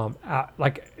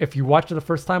if you watch it the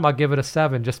first time, I'll give it a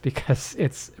 7 just because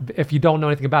if you don't know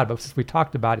anything about it, but since we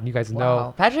talked about it and you guys Wow.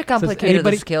 know. Patrick since complicated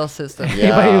the scale system. Yeah.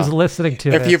 Anybody who's listening to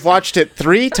If this, you've watched it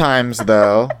 3 times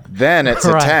though, then it's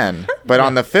a Right. 10. But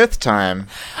on the 5th time,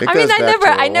 it I goes mean, back to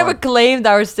a I never 1. claimed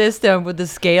our system with the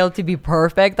scale to be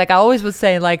perfect. Like I always would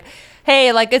say, like,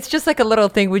 hey, like it's just like a little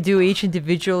thing we do each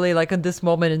individually, like in this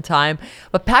moment in time.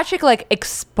 But Patrick like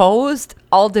exposed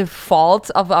all the faults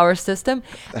of our system,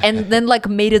 and then like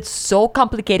made it so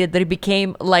complicated that it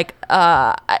became like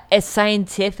a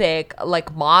scientific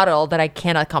like model that I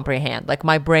cannot comprehend. Like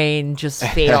my brain just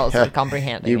fails at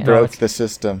comprehending You it. broke the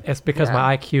system. it's because Yeah.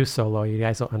 my IQ is so low, you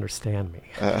guys don't understand me.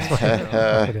 That's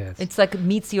what it is. It's like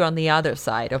meets you on the other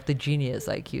side of the genius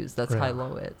IQs. That's how Yeah.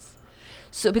 low it's.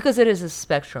 So because it is a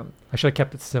spectrum. I should have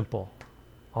kept it simple.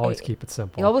 Always Hey, keep it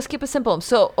simple. You always keep it simple.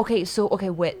 So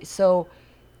wait. So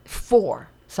 4.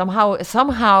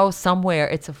 Somehow, somewhere,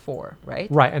 it's a 4, right?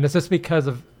 Right, and it's just because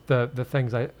of the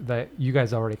things that you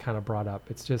guys already kind of brought up.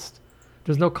 It's just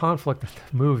there's no conflict in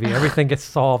the movie. Everything gets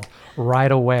solved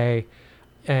right away,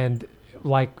 and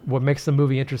like what makes the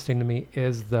movie interesting to me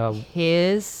is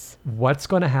His what's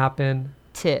going to happen.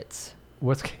 tits.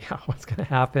 What's going to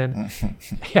happen?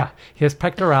 Yeah, his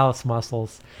pectoralis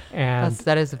muscles and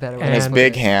That is a better way. and to His put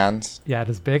big it. hands. yeah,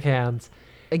 his big hands.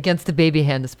 Against the baby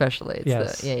hand, especially. It's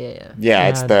Yes. yeah. Yeah,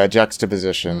 it's And- the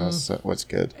juxtaposition. That's what's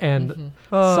good. And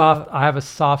soft. I have a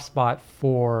soft spot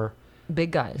for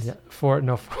Big guys. yeah, for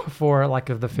like like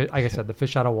I said, the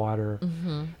fish out of water,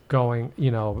 going,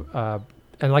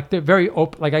 and like the very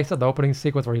like I said, the opening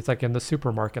sequence where he's like in the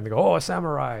supermarket and they go, "Oh, a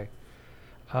samurai,"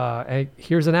 and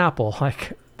here's an apple.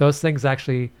 Like those things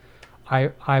actually,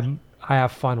 I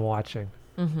have fun watching.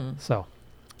 So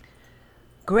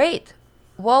Great.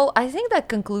 Well, I think that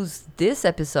concludes this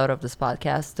episode of this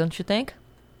podcast, don't you think?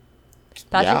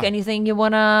 Patrick, Yeah. anything you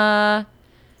wanna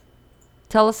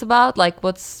tell us about? Like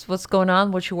what's going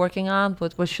on, what you're working on?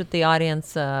 What should the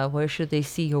audience where should they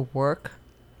see your work?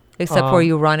 Except for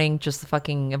you running just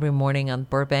fucking every morning on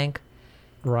Burbank.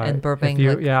 Right. in Burbank. If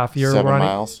you, like- if you're 7 running,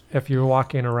 miles. if you're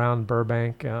walking around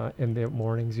Burbank in the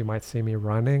mornings, you might see me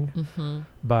running.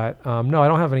 But no, I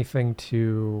don't have anything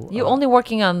to. You only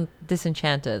working on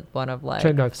Disenchanted, one of like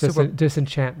No, it's super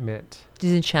Disenchantment.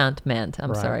 Disenchantment.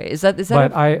 I'm Right. sorry. Is that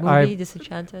But a I- movie?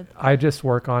 Disenchanted. I just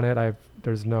work on it.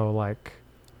 There's no like,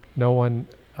 no one,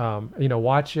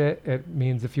 watch it. It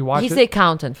means if you watch He's it, the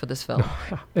accountant for this film.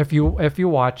 if you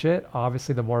watch it,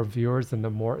 obviously the more viewers and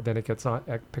then it gets on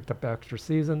picked up extra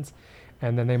seasons,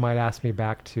 and then they might ask me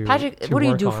back to. Patrick, to what do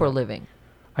you work do on for a it. living?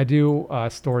 I do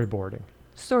storyboarding.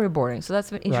 Storyboarding. So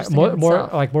that's Right. interesting. More, in more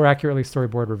itself. like more accurately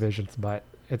storyboard revisions, but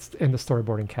it's in the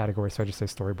storyboarding category, so I just say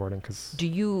storyboarding because Do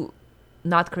you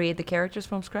not create the characters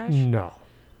from scratch? no,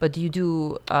 But you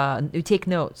do. You take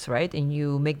notes, right? And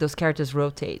you make those characters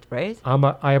rotate, right?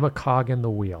 I am a cog in the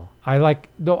wheel. I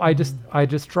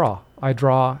just draw. I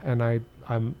draw and I'm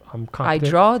I competent.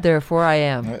 draw, therefore I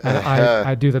am. And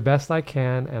I do the best I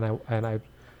can, and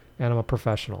I'm a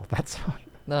professional. That's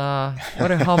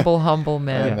What a humble I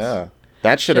man. know.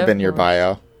 That should have been your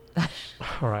bio.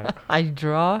 all right. I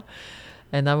draw,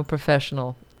 and I'm a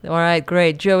professional. All right,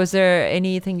 great. Joe, is there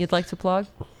anything you'd like to plug?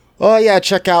 Oh yeah,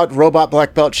 check out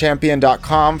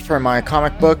robotblackbeltchampion.com for my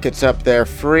comic book. It's up there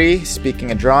free,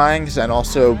 speaking of drawings, and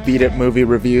also Beat It Movie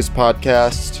Reviews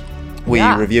podcast. We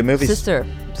Yeah, review movies. Sister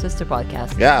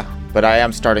podcast. Yeah, but I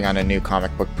am starting on a new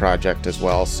comic book project as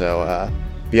well, so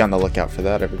be on the lookout for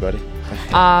that, everybody.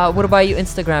 What about you,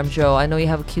 Instagram, Joe? I know you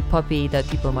have a cute puppy that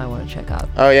people might want to check out.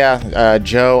 Oh yeah,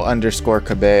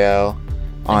 Joe_Cabello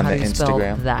on How the do you spell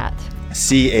Instagram. that?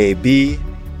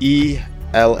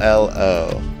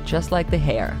 CABELLO. Just like the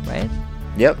hair, right?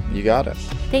 Yep, you got it.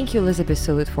 Thank you, Elizabeth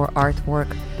Sulit, for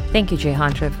artwork. Thank you, Jay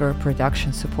Hunter, for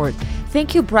production support.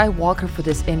 Thank you, Bry Walker, for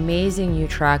this amazing new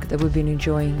track that we've been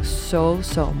enjoying so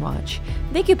much.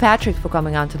 Thank you, Patrick, for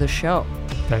coming on to the show.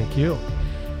 Thank you.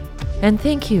 And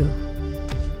thank you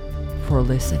for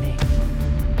listening.